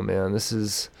Rainbow, man. This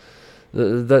is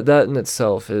that in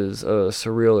itself is a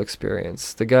surreal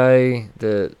experience. The guy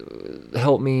that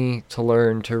helped me to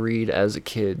learn to read as a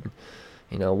kid,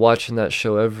 you know, watching that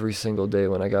show every single day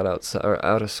when I got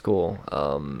out of school,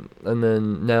 and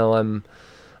then now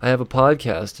I have a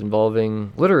podcast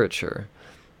involving literature,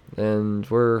 and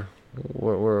we're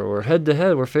head to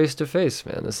head, we're face to face,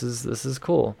 man. This is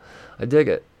cool. I dig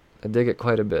it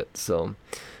quite a bit. So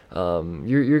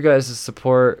your guys'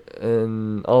 support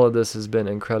and all of this has been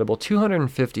incredible.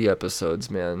 250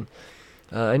 episodes, man.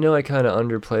 I know I kind of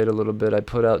underplayed a little bit. I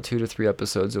put out 2 to 3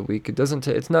 episodes a week.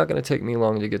 It's not going to take me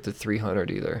long to get to 300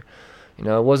 either. You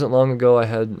know, it wasn't long ago I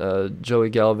had Joey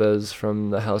Galvez from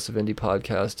the House of Indie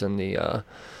podcast and the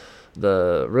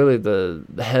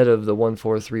head of the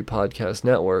 143 podcast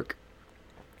network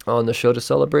on the show to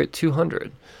celebrate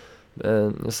 200.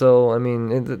 And so, I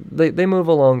mean, they move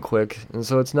along quick, and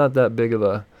so it's not that big of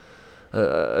a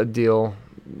deal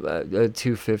at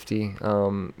 250.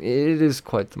 It is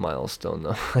quite the milestone,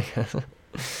 though.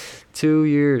 2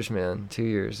 years, man. 2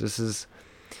 years. It's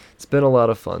been a lot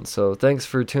of fun. So thanks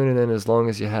for tuning in as long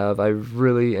as you have. I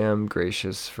really am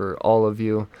gracious for all of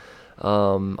you.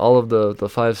 All of the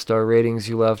 5-star ratings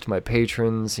you left, my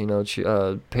patrons, you know,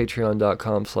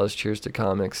 patreon.com/cheers to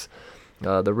comics.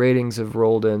 The ratings have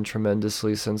rolled in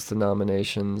tremendously since the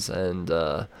nominations, and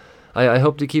I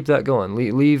hope to keep that going.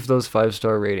 Leave those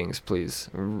 5-star ratings, please.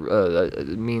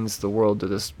 It means the world to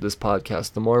this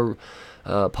podcast. The more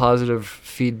positive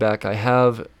feedback I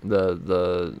have,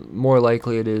 the more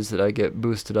likely it is that I get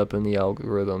boosted up in the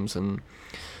algorithms, and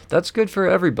that's good for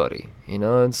everybody. You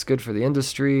know, it's good for the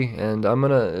industry, and I'm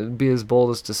gonna be as bold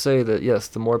as to say that yes,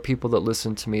 the more people that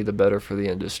listen to me, the better for the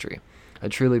industry. I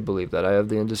truly believe that. I have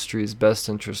the industry's best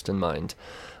interest in mind.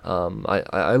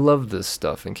 I love this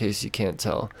stuff, in case you can't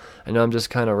tell. I know I'm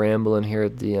just kind of rambling here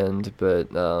at the end,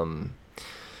 but, you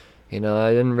know,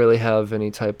 I didn't really have any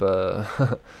type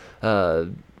of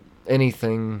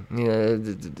anything, you know,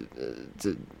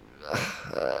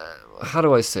 how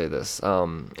do I say this?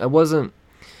 I wasn't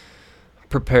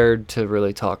prepared to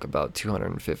really talk about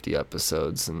 250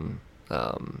 episodes, and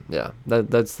yeah,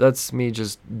 that's me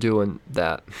just doing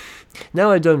that.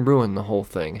 Now I done ruined the whole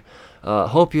thing.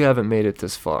 Hope you haven't made it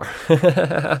this far.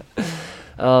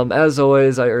 As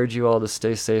always, I urge you all to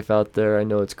stay safe out there. I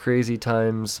know it's crazy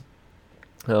times.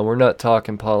 We're not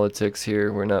talking politics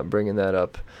here. We're not bringing that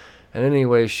up in any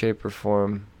way, shape, or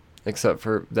form, except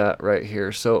for that right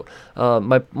here. So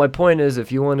my point is,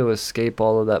 if you want to escape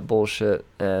all of that bullshit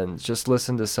and just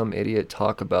listen to some idiot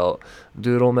talk about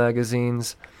doodle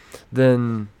magazines,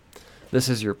 then this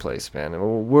is your place, man.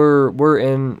 We're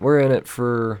in it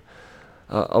for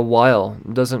a while.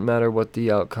 It doesn't matter what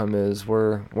the outcome is.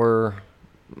 We're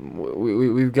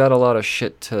we've got a lot of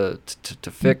shit to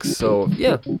fix. So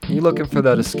yeah, you're looking for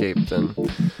that escape, then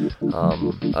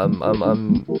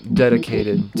I'm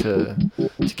dedicated to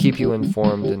keep you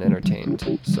informed and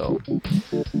entertained. So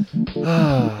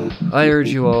I urge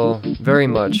you all very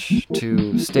much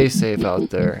to stay safe out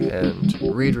there and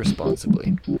read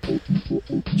responsibly.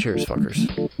 Cheers, fuckers.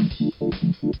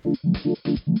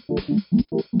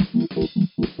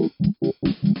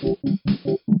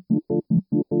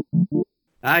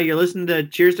 Hi, you're listening to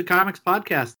Cheers to Comics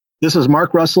podcast. This is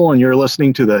Mark Russell, and you're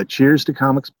listening to the Cheers to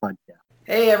Comics podcast.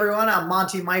 Hey, everyone. I'm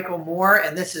Monty Michael Moore,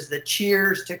 and this is the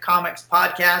Cheers to Comics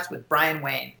podcast with Brian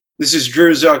Wayne. This is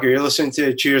Drew Zucker. You're listening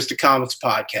to Cheers to Comics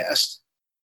podcast.